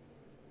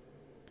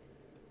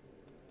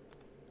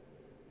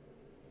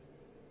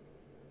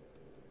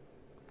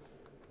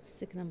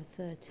 Sticker number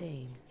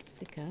 13.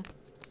 Sticker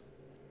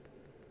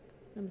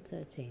number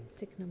 13.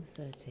 Sticker number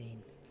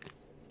 13.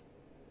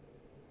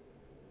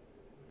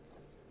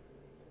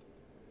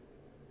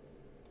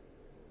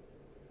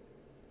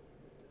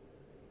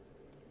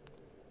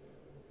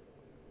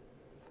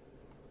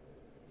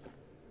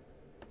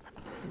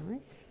 That's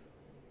nice.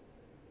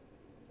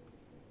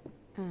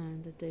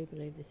 And I do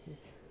believe this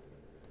is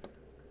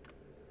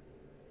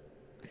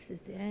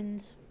the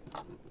end.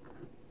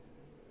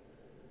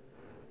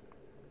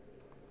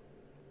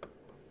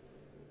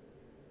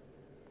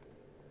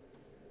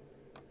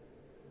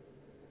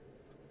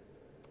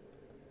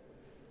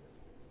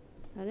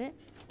 That it?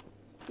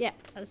 Yeah,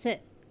 that's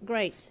it.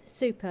 Great,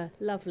 super,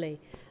 lovely.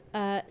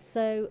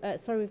 Sorry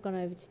we've gone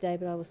over today,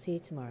 but I will see you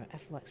tomorrow.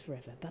 F Wax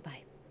Forever. Bye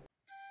bye.